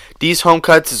styling. D's Home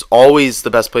Cuts is always the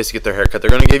best place to get their haircut.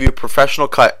 They're going to give you a professional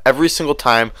cut every single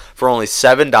time for only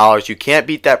 $7. You can't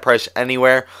beat that price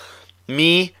anywhere.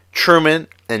 Me, Truman,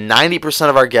 and 90%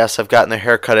 of our guests have gotten their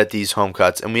haircut at D's Home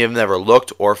Cuts, and we have never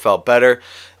looked or felt better.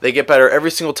 They get better every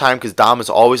single time because Dom is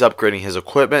always upgrading his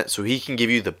equipment so he can give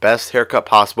you the best haircut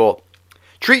possible.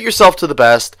 Treat yourself to the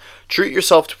best. Treat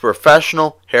yourself to a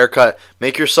professional haircut.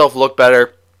 Make yourself look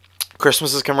better.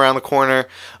 Christmas is coming around the corner.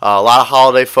 A lot of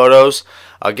holiday photos.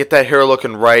 Get that hair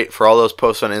looking right for all those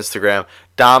posts on Instagram.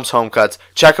 Dom's Home Cuts.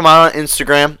 Check him out on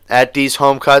Instagram at D's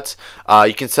Home Cuts.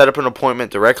 You can set up an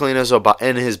appointment directly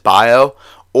in his bio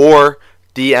or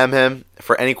DM him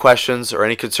for any questions or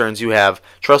any concerns you have.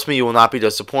 Trust me, you will not be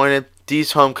disappointed.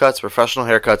 D's Home Cuts, professional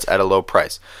haircuts at a low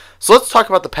price. So let's talk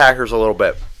about the Packers a little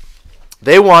bit.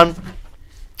 They won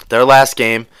their last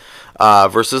game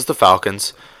versus the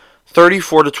Falcons,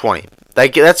 34-20.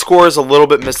 That score is a little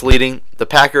bit misleading. The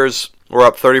Packers were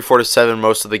up 34-7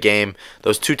 most of the game.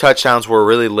 Those 2 touchdowns were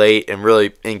really late and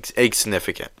really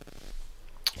insignificant.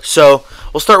 So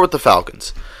we'll start with the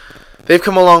Falcons. They've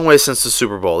come a long way since the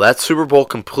Super Bowl. That Super Bowl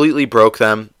completely broke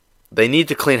them. They need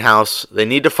to clean house. They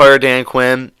need to fire Dan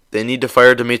Quinn. They need to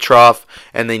fire Dimitroff.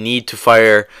 And they need to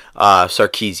fire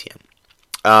Sarkisian.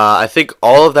 I think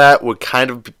all of that would kind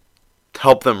of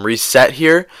help them reset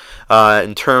here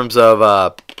in terms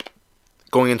of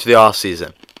going into the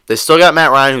offseason. They still got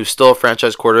Matt Ryan, who's still a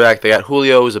franchise quarterback. They got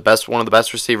Julio, who's one of the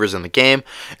best receivers in the game.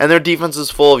 And their defense is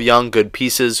full of young, good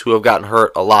pieces who have gotten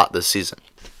hurt a lot this season.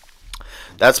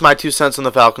 That's my 2 cents on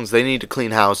the Falcons. They need to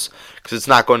clean house because it's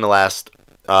not going to last.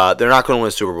 They're not going to win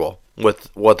a Super Bowl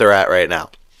with what they're at right now.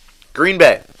 Green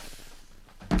Bay.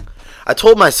 I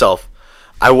told myself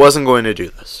I wasn't going to do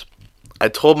this. I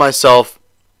told myself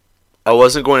I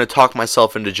wasn't going to talk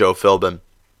myself into Joe Philbin.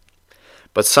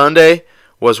 But Sunday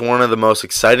was one of the most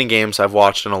exciting games I've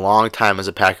watched in a long time as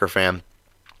a Packer fan.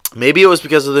 Maybe it was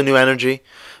because of the new energy.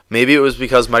 Maybe it was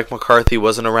because Mike McCarthy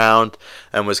wasn't around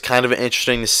and was kind of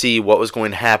interesting to see what was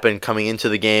going to happen coming into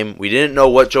the game. We didn't know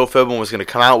what Joe Philbin was going to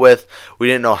come out with. We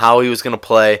didn't know how he was going to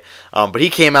play. But he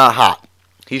came out hot.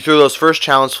 He threw those first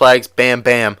challenge flags, bam,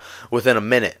 bam, within a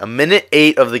minute. A minute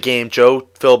 8 of the game, Joe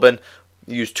Philbin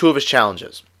used 2 of his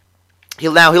challenges. He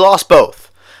lost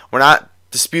both. We're not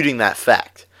disputing that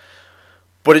fact.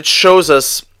 But it shows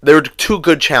us there were 2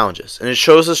 good challenges. And it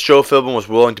shows us Joe Philbin was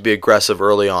willing to be aggressive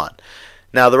early on.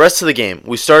 Now, the rest of the game,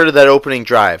 we started that opening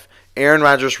drive. Aaron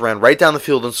Rodgers ran right down the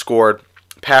field and scored,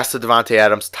 past to Davante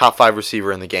Adams, top 5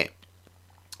 receiver in the game.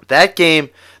 That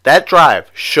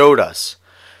drive showed us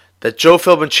that Joe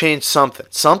Philbin changed something.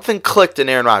 Something clicked in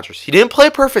Aaron Rodgers. He didn't play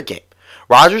a perfect game.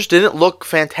 Rodgers didn't look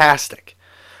fantastic.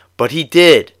 But he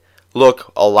did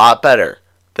look a lot better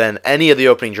than any of the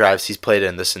opening drives he's played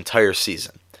in this entire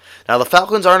season. Now, the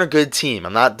Falcons aren't a good team.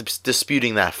 I'm not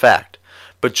disputing that fact.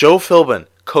 But Joe Philbin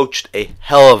coached a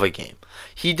hell of a game.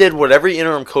 He did what every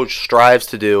interim coach strives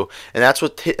to do, and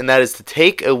that is to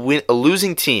take a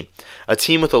losing team, a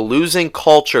team with a losing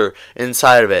culture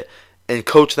inside of it, and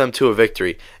coach them to a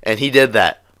victory. And he did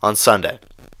that on Sunday.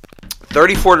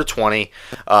 34-20.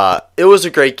 It was a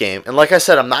great game. And like I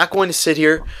said, I'm not going to sit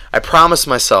here. I promised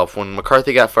myself when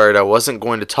McCarthy got fired, I wasn't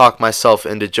going to talk myself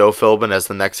into Joe Philbin as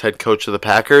the next head coach of the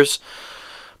Packers.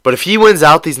 But if he wins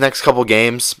out these next couple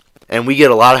games, and we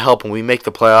get a lot of help and we make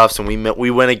the playoffs and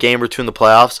we win a game or 2 in the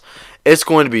playoffs, it's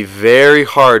going to be very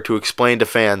hard to explain to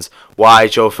fans why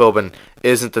Joe Philbin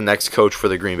isn't the next coach for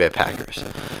the Green Bay Packers.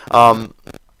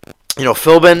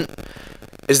 Philbin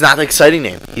is not an exciting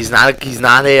name. He's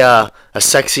not a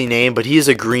sexy name, but he is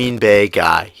a Green Bay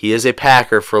guy. He is a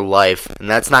Packer for life, and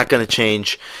that's not going to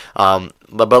change. But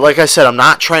like I said, I'm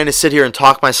not trying to sit here and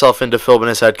talk myself into Philbin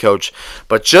as head coach.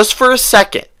 But just for a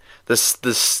second,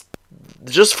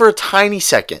 just for a tiny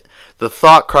second, the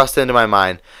thought crossed into my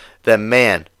mind that,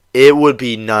 man, it would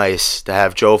be nice to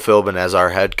have Joe Philbin as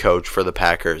our head coach for the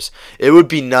Packers. It would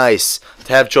be nice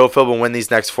to have Joe Philbin win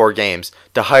these next 4 games,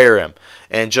 to hire him,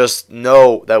 and just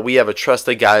know that we have a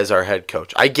trusted guy as our head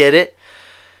coach. I get it.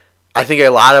 I think a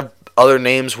lot of other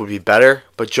names would be better,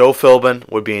 but Joe Philbin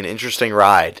would be an interesting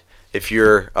ride if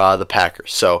you're the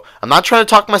Packers. So I'm not trying to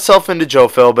talk myself into Joe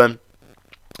Philbin,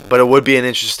 but it would be an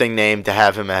interesting name to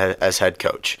have him as head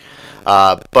coach.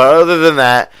 But other than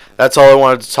that, that's all I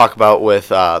wanted to talk about with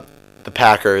the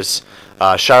Packers.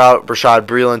 Shout out Bashaud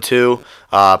Breeland too.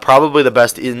 Probably the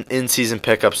best in-season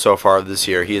pickup so far this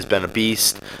year. He has been a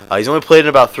beast. He's only played in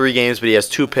about 3 games, but he has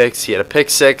 2 picks. He had a pick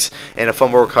 6 and a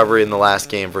fumble recovery in the last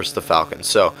game versus the Falcons.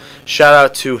 So shout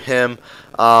out to him.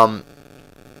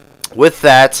 With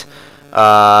that,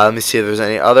 let me see if there's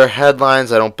any other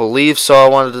headlines. I don't believe so. I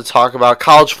wanted to talk about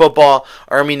college football.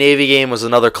 Army-Navy game was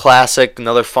another classic,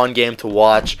 another fun game to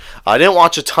watch. I didn't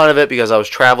watch a ton of it because I was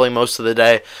traveling most of the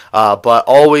day, but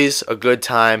always a good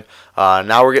time.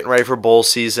 Now we're getting ready for bowl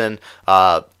season.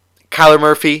 Kyler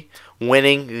Murphy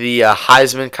winning the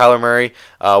Heisman. Kyler Murray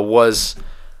was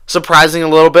surprising a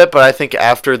little bit, but I think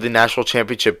after the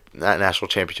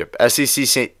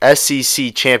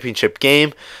SEC championship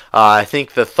game, I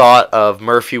think the thought of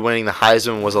Murphy winning the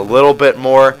Heisman was a little bit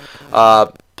more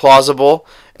plausible,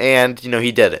 and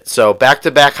he did it. So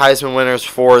back-to-back Heisman winners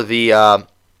for the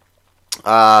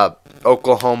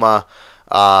Oklahoma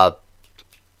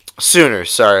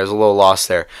Sooners. Sorry, I was a little lost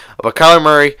there. But Kyler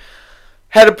Murray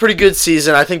had a pretty good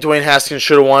season. I think Dwayne Haskins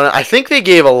should have won it. I think they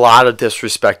gave a lot of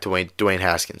disrespect to Dwayne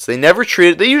Haskins. They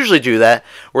usually do that,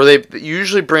 where they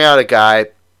usually bring out a guy.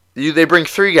 They bring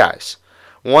 3 guys.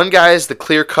 One guy is the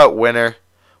clear-cut winner.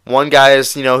 One guy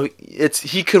is,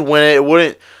 he could win it. It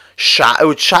would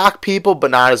shock people,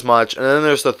 but not as much. And then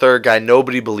there's the third guy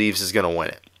nobody believes is going to win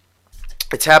it.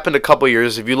 It's happened a couple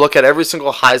years. If you look at every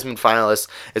single Heisman finalist,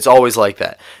 it's always like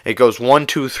that. It goes 1,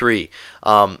 2, 3.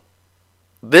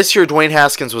 This year, Dwayne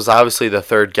Haskins was obviously the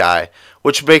third guy,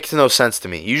 which makes no sense to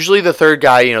me. Usually the third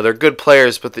guy, they're good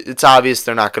players, but it's obvious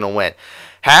they're not going to win.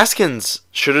 Haskins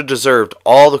should have deserved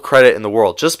all the credit in the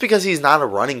world. Just because he's not a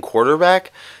running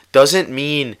quarterback doesn't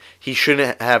mean he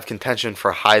shouldn't have contention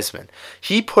for Heisman.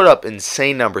 He put up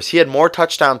insane numbers. He had more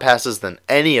touchdown passes than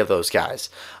any of those guys.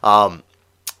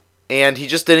 And he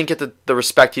just didn't get the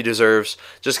respect he deserves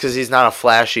just because he's not a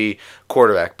flashy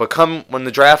quarterback. But when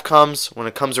the draft comes, when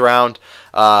it comes around,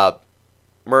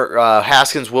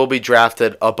 Haskins will be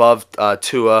drafted above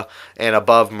Tua and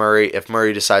above Murray if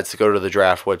Murray decides to go to the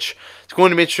draft, which is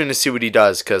going to be interesting to see what he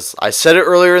does, because I said it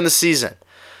earlier in the season.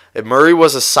 If Murray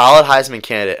was a solid Heisman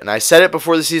candidate, and I said it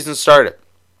before the season started,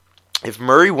 if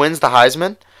Murray wins the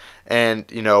Heisman and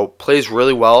plays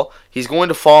really well, he's going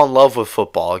to fall in love with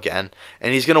football again,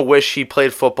 and he's going to wish he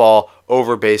played football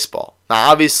over baseball.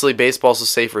 Now, obviously, baseball is a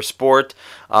safer sport,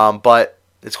 but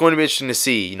it's going to be interesting to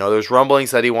see. There's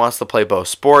rumblings that he wants to play both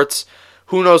sports.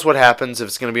 Who knows what happens, if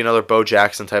it's going to be another Bo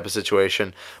Jackson type of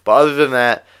situation. But other than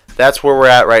that, that's where we're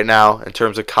at right now in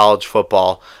terms of college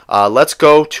football. Let's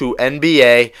go to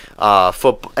NBA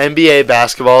NBA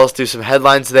basketball. Let's do some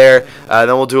headlines there. Then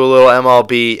we'll do a little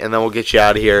MLB, and then we'll get you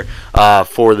out of here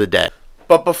for the day.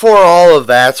 But before all of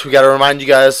that, we got to remind you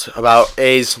guys about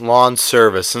A's Lawn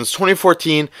Service. Since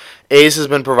 2014, A's has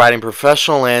been providing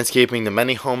professional landscaping to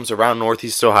many homes around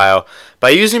Northeast Ohio. By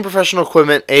using professional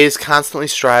equipment, A's constantly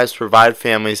strives to provide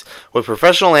families with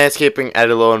professional landscaping at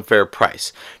a low and fair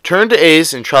price. Turn to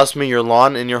A's, and trust me, your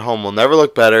lawn and your home will never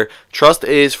look better. Trust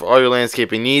A's for all your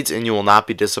landscaping needs, and you will not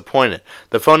be disappointed.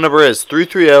 The phone number is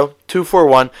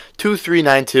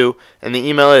 330-241-2392, and the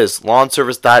email is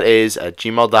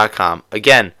lawnservice.a's@gmail.com.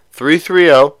 Again,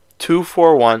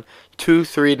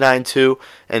 330-241-2392,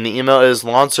 and the email is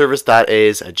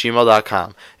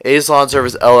lawnservice.a's@gmail.com. A's Lawn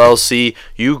Service LLC.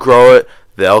 You grow it,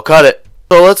 they'll cut it.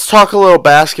 So let's talk a little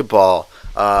basketball.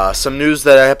 Some news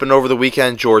that happened over the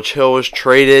weekend. George Hill was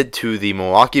traded to the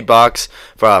Milwaukee Bucks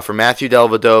for Matthew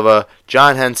Dellavedova,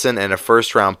 John Henson, and a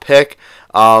first-round pick.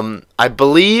 I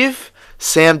believe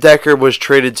Sam Dekker was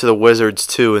traded to the Wizards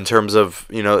too, in terms of,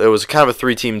 it was kind of a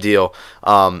 3-team deal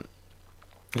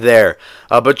there.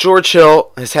 But George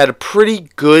Hill has had a pretty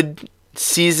good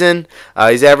season.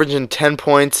 He's averaging 10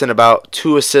 points and about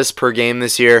 2 assists per game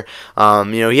this year.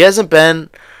 He hasn't been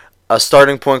a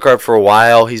starting point guard for a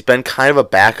while. He's been kind of a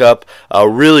backup, a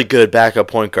really good backup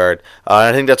point guard.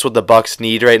 I think that's what the Bucks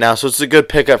need right now, so it's a good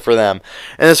pickup for them.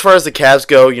 And as far as the Cavs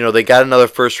go, they got another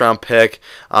first-round pick,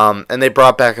 and they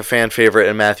brought back a fan favorite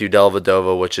in Matthew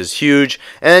Dellavedova, which is huge.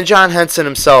 And then John Henson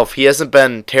himself, he hasn't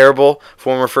been terrible,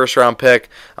 former first-round pick.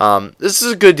 This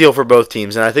is a good deal for both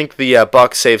teams, and I think the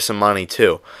Bucks save some money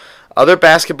too. Other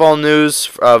basketball news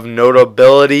of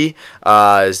notability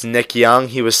is Nick Young.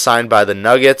 He was signed by the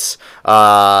Nuggets,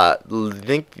 I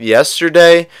think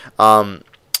yesterday.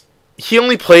 He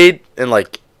only played in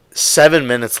 7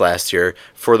 minutes last year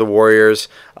for the Warriors,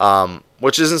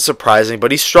 which isn't surprising,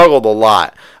 but he struggled a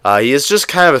lot. He is just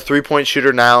kind of a three-point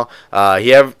shooter now.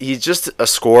 He's just a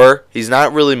scorer. He's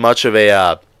not really much of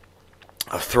a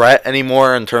threat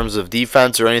anymore in terms of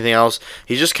defense or anything else.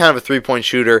 He's just kind of a three-point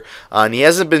shooter, and he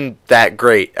hasn't been that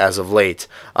great as of late.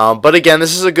 But again,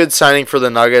 this is a good signing for the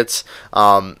Nuggets.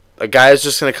 A guy is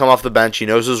just going to come off the bench. He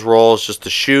knows his role is just to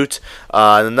shoot.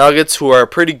 The Nuggets, who are a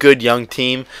pretty good young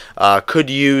team, could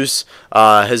use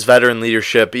his veteran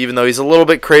leadership, even though he's a little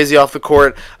bit crazy off the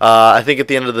court. I think at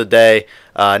the end of the day,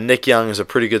 Nick Young is a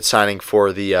pretty good signing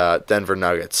for the Denver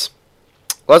Nuggets.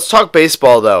 Let's talk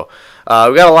baseball, though.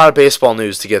 We've got a lot of baseball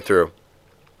news to get through.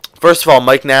 First of all,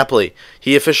 Mike Napoli.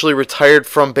 He officially retired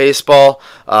from baseball.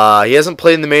 He hasn't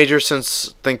played in the majors since,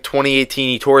 I think, 2018.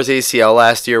 He tore his ACL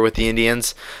last year with the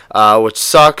Indians, which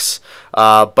sucks.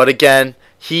 But again,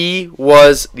 he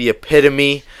was the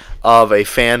epitome of a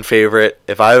fan favorite,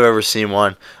 if I've ever seen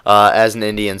one, as an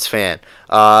Indians fan.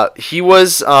 He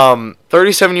was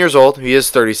 37 years old. He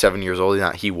is 37 years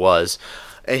old. He was.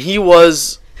 And he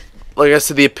was, like I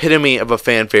said, the epitome of a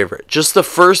fan favorite. Just the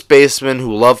first baseman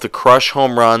who loved to crush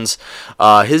home runs.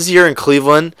 His year in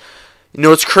Cleveland,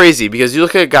 it's crazy because you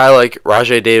look at a guy like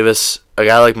Rajai Davis, a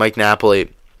guy like Mike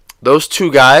Napoli. Those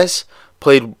two guys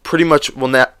played pretty much,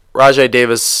 Rajai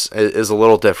Davis is a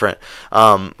little different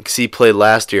because he played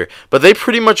last year. But they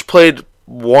pretty much played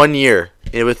 1 year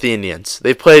with the Indians.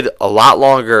 They played a lot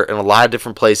longer in a lot of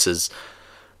different places.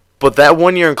 But that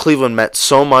 1 year in Cleveland meant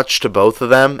so much to both of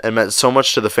them and meant so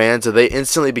much to the fans that they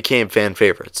instantly became fan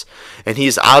favorites. And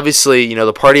he's obviously,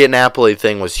 the party at Napoli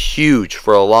thing was huge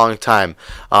for a long time.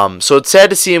 So it's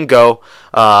sad to see him go.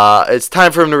 It's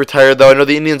time for him to retire, though. I know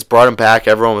the Indians brought him back.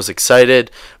 Everyone was excited.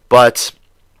 But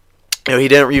he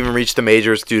didn't even reach the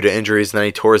majors due to injuries, and then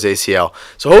he tore his ACL.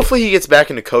 So hopefully he gets back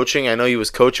into coaching. I know he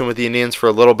was coaching with the Indians for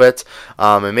a little bit.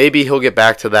 And maybe he'll get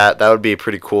back to that. That would be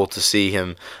pretty cool to see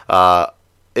him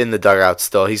in the dugout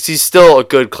still. He's still a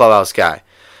good clubhouse guy.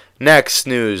 Next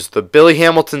news, the Billy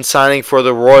Hamilton signing for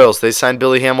the Royals. They signed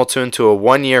Billy Hamilton to a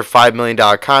 1 year, $5 million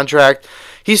contract.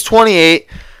 He's 28.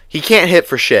 He can't hit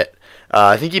for shit.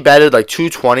 I think he batted like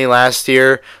 220 last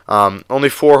year. Only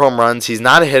 4 home runs. He's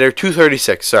not a hitter.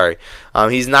 236, sorry.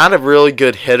 He's not a really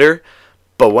good hitter,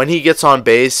 but when he gets on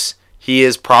base, he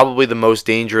is probably the most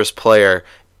dangerous player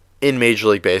in Major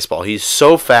League Baseball. He's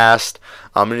so fast,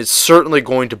 and it's certainly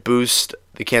going to boost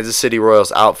the Kansas City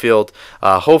Royals outfield.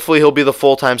 Hopefully he'll be the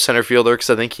full-time center fielder because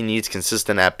I think he needs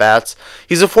consistent at-bats.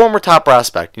 He's a former top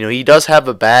prospect. He does have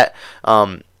a bat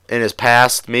in his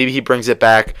past. Maybe he brings it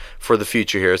back for the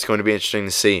future here. It's going to be interesting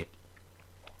to see.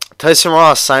 Tyson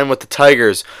Ross signed with the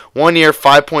Tigers. 1 year,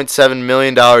 $5.7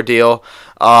 million deal.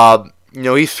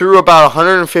 He threw about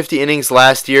 150 innings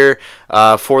last year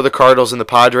for the Cardinals and the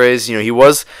Padres. He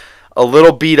was a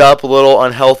little beat up, a little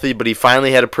unhealthy, but he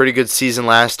finally had a pretty good season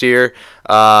last year.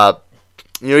 He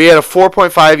had a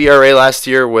 4.5 ERA last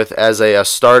year as a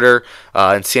starter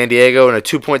in San Diego and a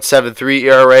 2.73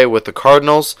 ERA with the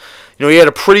Cardinals. He had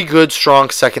a pretty good, strong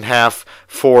second half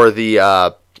for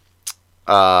the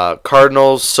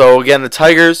Cardinals. So, again, the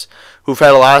Tigers, who've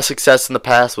had a lot of success in the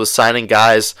past with signing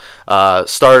guys,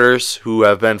 starters who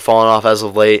have been falling off as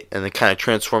of late and then kind of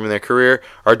transforming their career,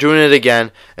 are doing it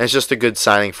again, and it's just a good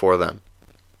signing for them.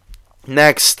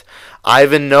 Next,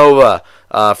 Ivan Nova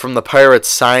from the Pirates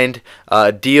signed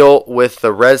a deal with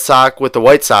the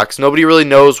White Sox. Nobody really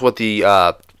knows what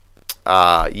the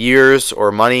years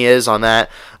or money is on that,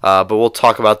 but we'll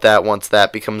talk about that once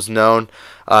that becomes known.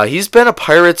 He's been a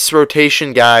Pirates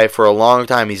rotation guy for a long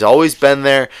time. He's always been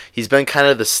there. He's been kind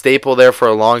of the staple there for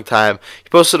a long time. He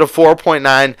posted a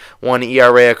 4.91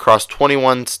 ERA across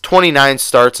 29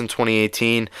 starts in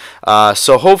 2018.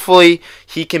 So hopefully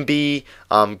he can be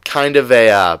kind of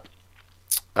a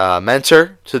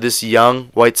mentor to this young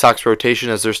White Sox rotation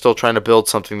as they're still trying to build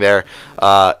something there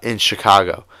in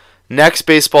Chicago. Next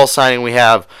baseball signing we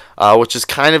have, which is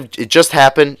it just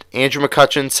happened. Andrew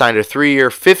McCutchen signed a 3-year,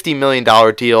 $50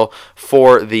 million deal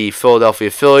for the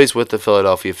Philadelphia Phillies with the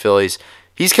Philadelphia Phillies.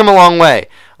 He's come a long way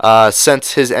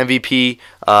since his MVP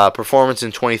performance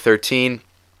in 2013.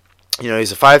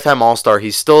 He's a 5-time All-Star.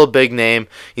 He's still a big name.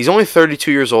 He's only 32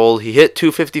 years old. He hit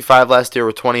 255 last year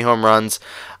with 20 home runs.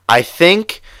 I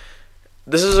think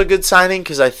this is a good signing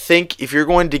because I think if you're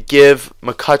going to give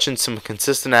McCutchen some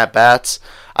consistent at-bats,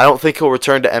 I don't think he'll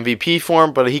return to MVP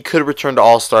form, but he could return to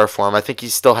All-Star form. I think he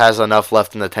still has enough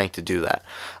left in the tank to do that.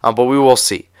 But we will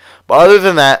see. But other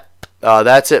than that,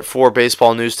 that's it for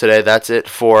baseball news today. That's it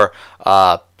for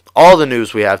all the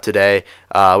news we have today.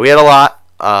 We had a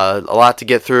lot to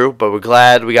get through, but we're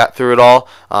glad we got through it all.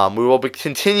 We will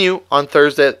continue on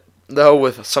Thursday though,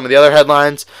 with some of the other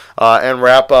headlines and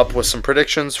wrap up with some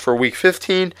predictions for Week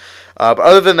 15. But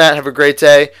other than that, have a great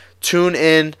day. Tune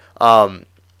in on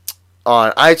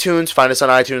iTunes. Find us on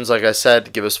iTunes, like I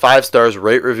said. Give us 5 stars,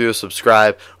 rate, review,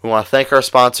 subscribe. We want to thank our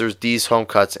sponsors, D's Home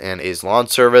Cuts and A's Lawn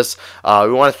Service.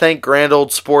 We want to thank Grand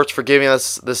Old Sports for giving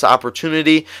us this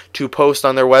opportunity to post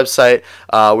on their website.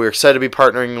 We're excited to be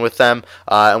partnering with them,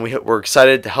 and we're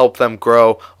excited to help them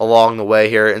grow along the way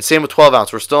here. And same with 12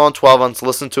 Ounce. We're still on 12 Ounce.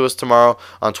 Listen to us tomorrow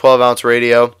on 12 Ounce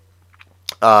Radio.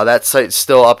 That site's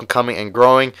still up and coming and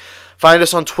growing. Find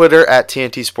us on Twitter at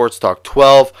TNT Sports Talk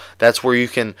 12. That's where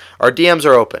our DMs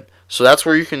are open. So that's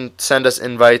where you can send us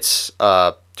invites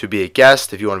to be a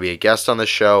guest, if you want to be a guest on the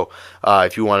show,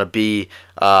 if you want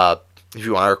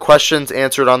our questions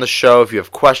answered on the show, if you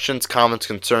have questions, comments,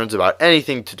 concerns about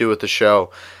anything to do with the show,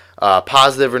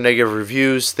 positive or negative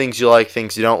reviews, things you like,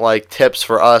 things you don't like, tips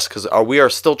for us, because we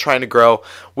are still trying to grow.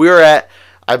 We are at,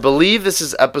 I believe this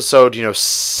is episode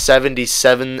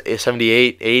 77,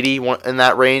 78, 80, in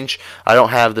that range. I don't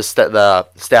have the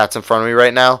stats in front of me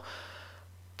right now,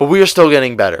 but we are still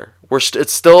getting better.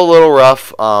 It's still a little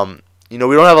rough. We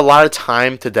don't have a lot of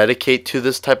time to dedicate to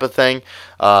this type of thing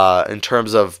in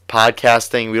terms of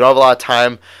podcasting. We don't have a lot of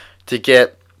time to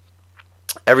get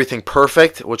everything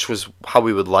perfect, which was how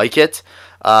we would like it.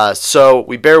 So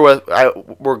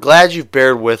we're glad you've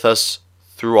bared with us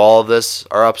through all of this,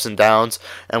 our ups and downs,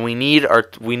 and we need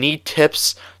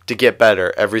tips to get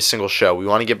better every single show. We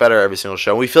want to get better every single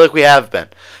show. We feel like we have been.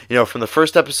 From the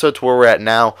first episode to where we're at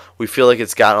now, we feel like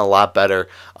it's gotten a lot better.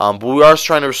 But we are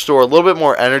trying to restore a little bit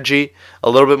more energy, a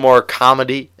little bit more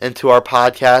comedy into our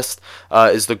podcast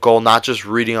is the goal, not just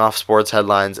reading off sports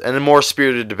headlines, and a more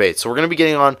spirited debate. So we're going to be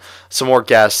getting on some more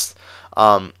guests.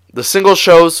 The single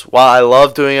shows, while I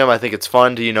love doing them, I think it's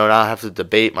fun to not have to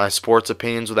debate my sports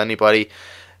opinions with anybody.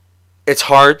 It's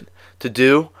hard to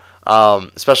do,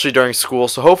 especially during school.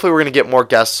 So hopefully we're going to get more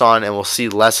guests on, and we'll see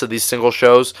less of these single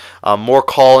shows. More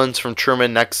call-ins from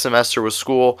Truman next semester with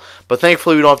school. But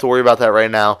thankfully we don't have to worry about that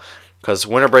right now, because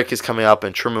winter break is coming up,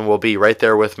 and Truman will be right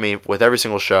there with me with every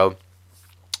single show.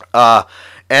 And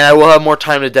I will have more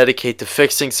time to dedicate to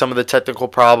fixing some of the technical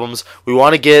problems. We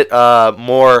want to get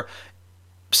more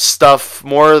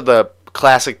of the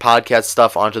classic podcast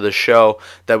stuff onto the show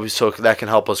so that can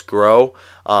help us grow.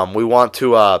 We want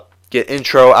to get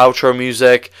intro, outro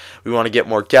music. We want to get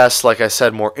more guests. Like I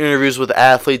said, more interviews with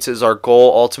athletes is our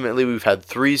goal. Ultimately, we've had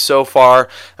 3 so far,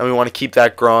 and we want to keep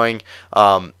that growing.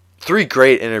 3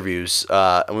 great interviews,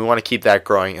 and we want to keep that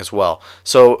growing as well.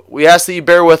 So we ask that you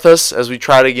bear with us as we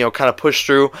try to, kind of push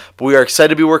through. But we are excited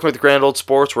to be working with Grand Old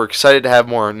Sports. We're excited to have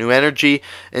more new energy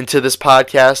into this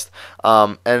podcast,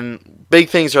 and big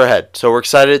things are ahead. So we're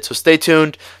excited. So stay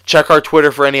tuned. Check our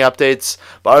Twitter for any updates.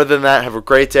 But other than that, have a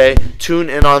great day. Tune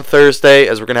in on Thursday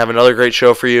as we're going to have another great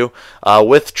show for you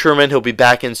with Truman. He'll be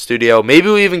back in studio. Maybe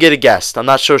we'll even get a guest. I'm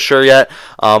not so sure yet,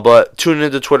 but tune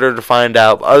into Twitter to find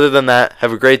out. But other than that,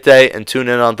 have a great day and tune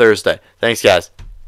in on Thursday. Thanks, guys.